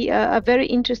be a very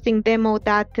interesting demo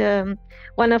that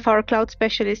one of our cloud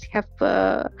specialists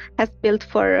has built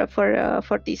for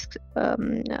this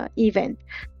event.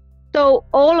 So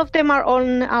all of them are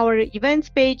on our events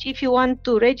page. If you want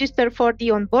to register for the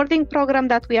onboarding program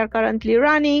that we are currently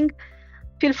running,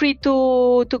 feel free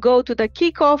to go to the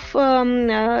kickoff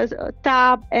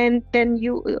tab, and then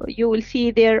you will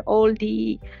see there all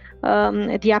the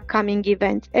upcoming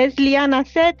events. As Liana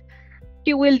said,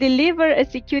 she will deliver a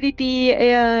security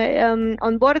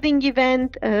onboarding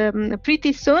event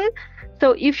pretty soon.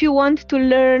 So if you want to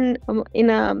learn in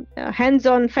a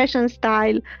hands-on fashion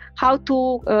style how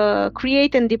to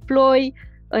create and deploy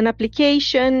an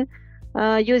application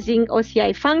using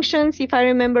OCI functions, if I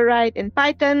remember right, and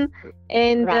Python,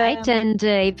 and and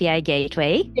API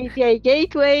gateway. API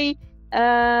gateway.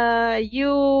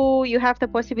 you have the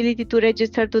possibility to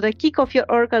register to the Kick Off Your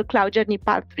Oracle Cloud Journey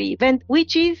Part 3 event,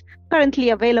 which is currently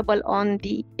available on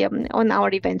the on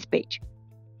our events page.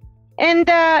 And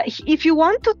if you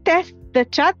want to test the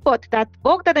chatbot that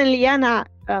Bogdan and Liana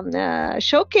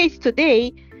showcased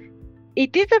today,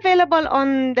 it is available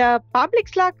on the public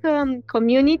Slack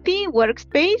community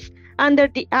workspace under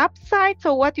the app side.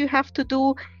 So what you have to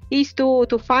do is to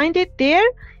find it there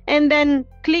and then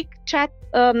click chat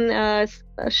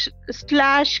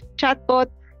slash chatbot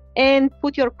and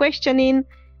put your question in,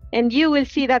 and you will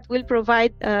see that will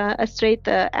provide a straight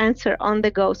answer on the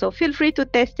go. So feel free to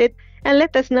test it and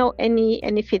let us know any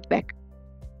feedback.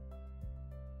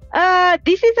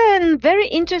 This is a very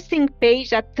interesting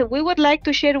page that we would like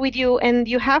to share with you, and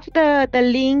you have the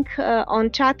link on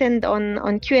chat and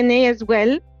on Q&A as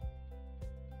well.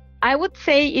 I would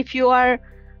say if you are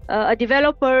a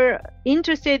developer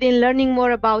interested in learning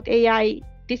more about AI,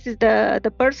 this is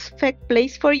the perfect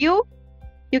place for you.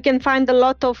 You can find a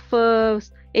lot of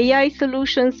AI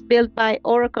solutions built by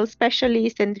Oracle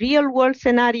specialists and real-world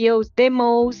scenarios,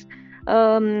 demos,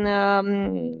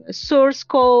 source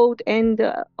code, and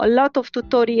a lot of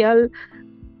tutorial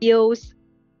videos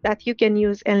that you can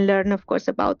use and learn, of course,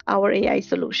 about our AI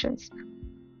solutions.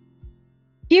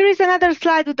 Here is another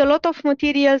slide with a lot of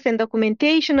materials and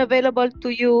documentation available to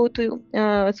you.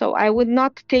 So I would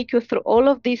not take you through all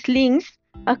of these links.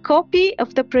 A copy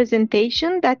of the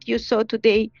presentation that you saw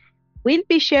today will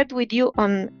be shared with you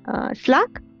on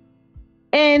Slack.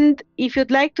 And if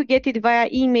you'd like to get it via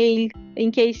email,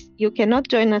 in case you cannot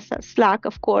join us on Slack,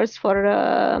 of course, for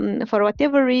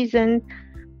whatever reason,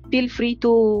 feel free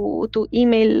to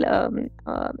email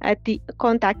at the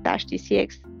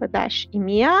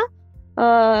contact-tcx-EMEA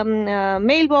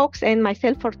mailbox, and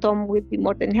myself or Tom will be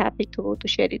more than happy to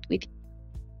share it with you.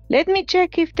 Let me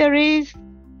check if there is.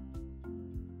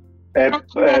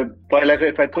 Violetta,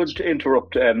 if I could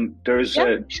interrupt, there's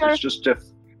sure. just a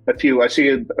few. I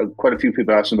see quite a few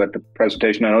people asking about the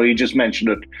presentation. I know you just mentioned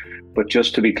it, but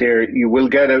just to be clear, you will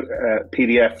get a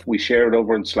PDF. We share it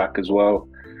over in Slack as well,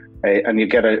 and you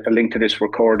get a link to this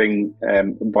recording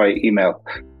by email.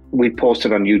 We post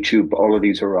it on YouTube. All of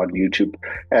these are on YouTube.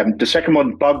 The second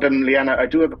one, Bogdan, Liana, I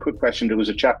do have a quick question. There was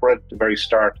a chap right at the very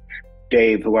start,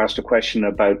 Dave, who asked a question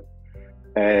about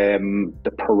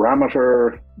the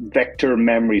parameter vector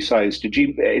memory size.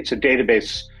 It's a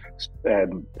database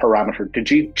parameter. Did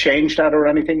you change that or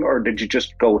anything, or did you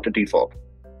just go with the default?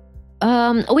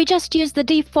 We just use the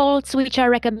defaults, which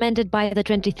are recommended by the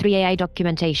 23AI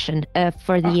documentation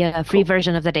for the free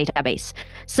version of the database.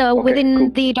 So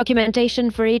within the documentation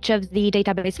for each of the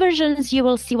database versions, you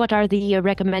will see what are the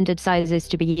recommended sizes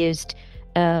to be used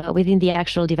within the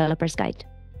actual developer's guide.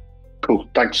 Cool,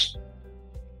 thanks.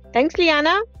 Thanks,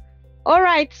 Liana. All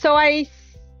right, so I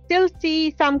still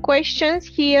see some questions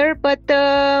here, but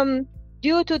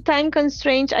due to time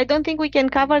constraints, I don't think we can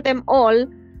cover them all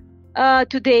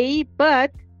today,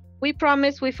 but we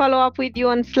promise we follow up with you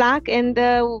on Slack and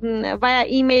via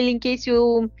email in case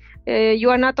you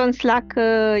are not on Slack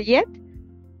yet.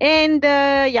 And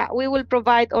yeah, we will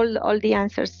provide all the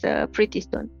answers pretty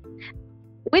soon.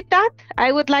 With that,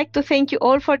 I would like to thank you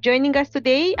all for joining us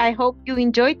today. I hope you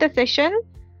enjoyed the session.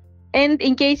 And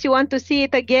in case you want to see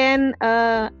it again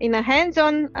in a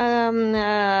hands-on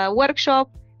workshop,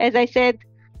 as I said,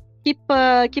 keep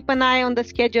an eye on the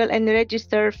schedule and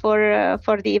register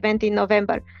for the event in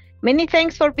November. Many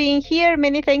thanks for being here.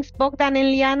 Many thanks, Bogdan and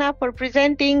Liana, for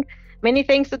presenting. Many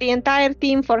thanks to the entire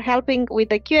team for helping with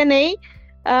the Q&A.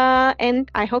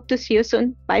 And I hope to see you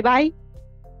soon. Bye-bye.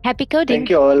 Happy coding. Thank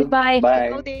you all. Bye. Bye.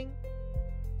 Happy coding.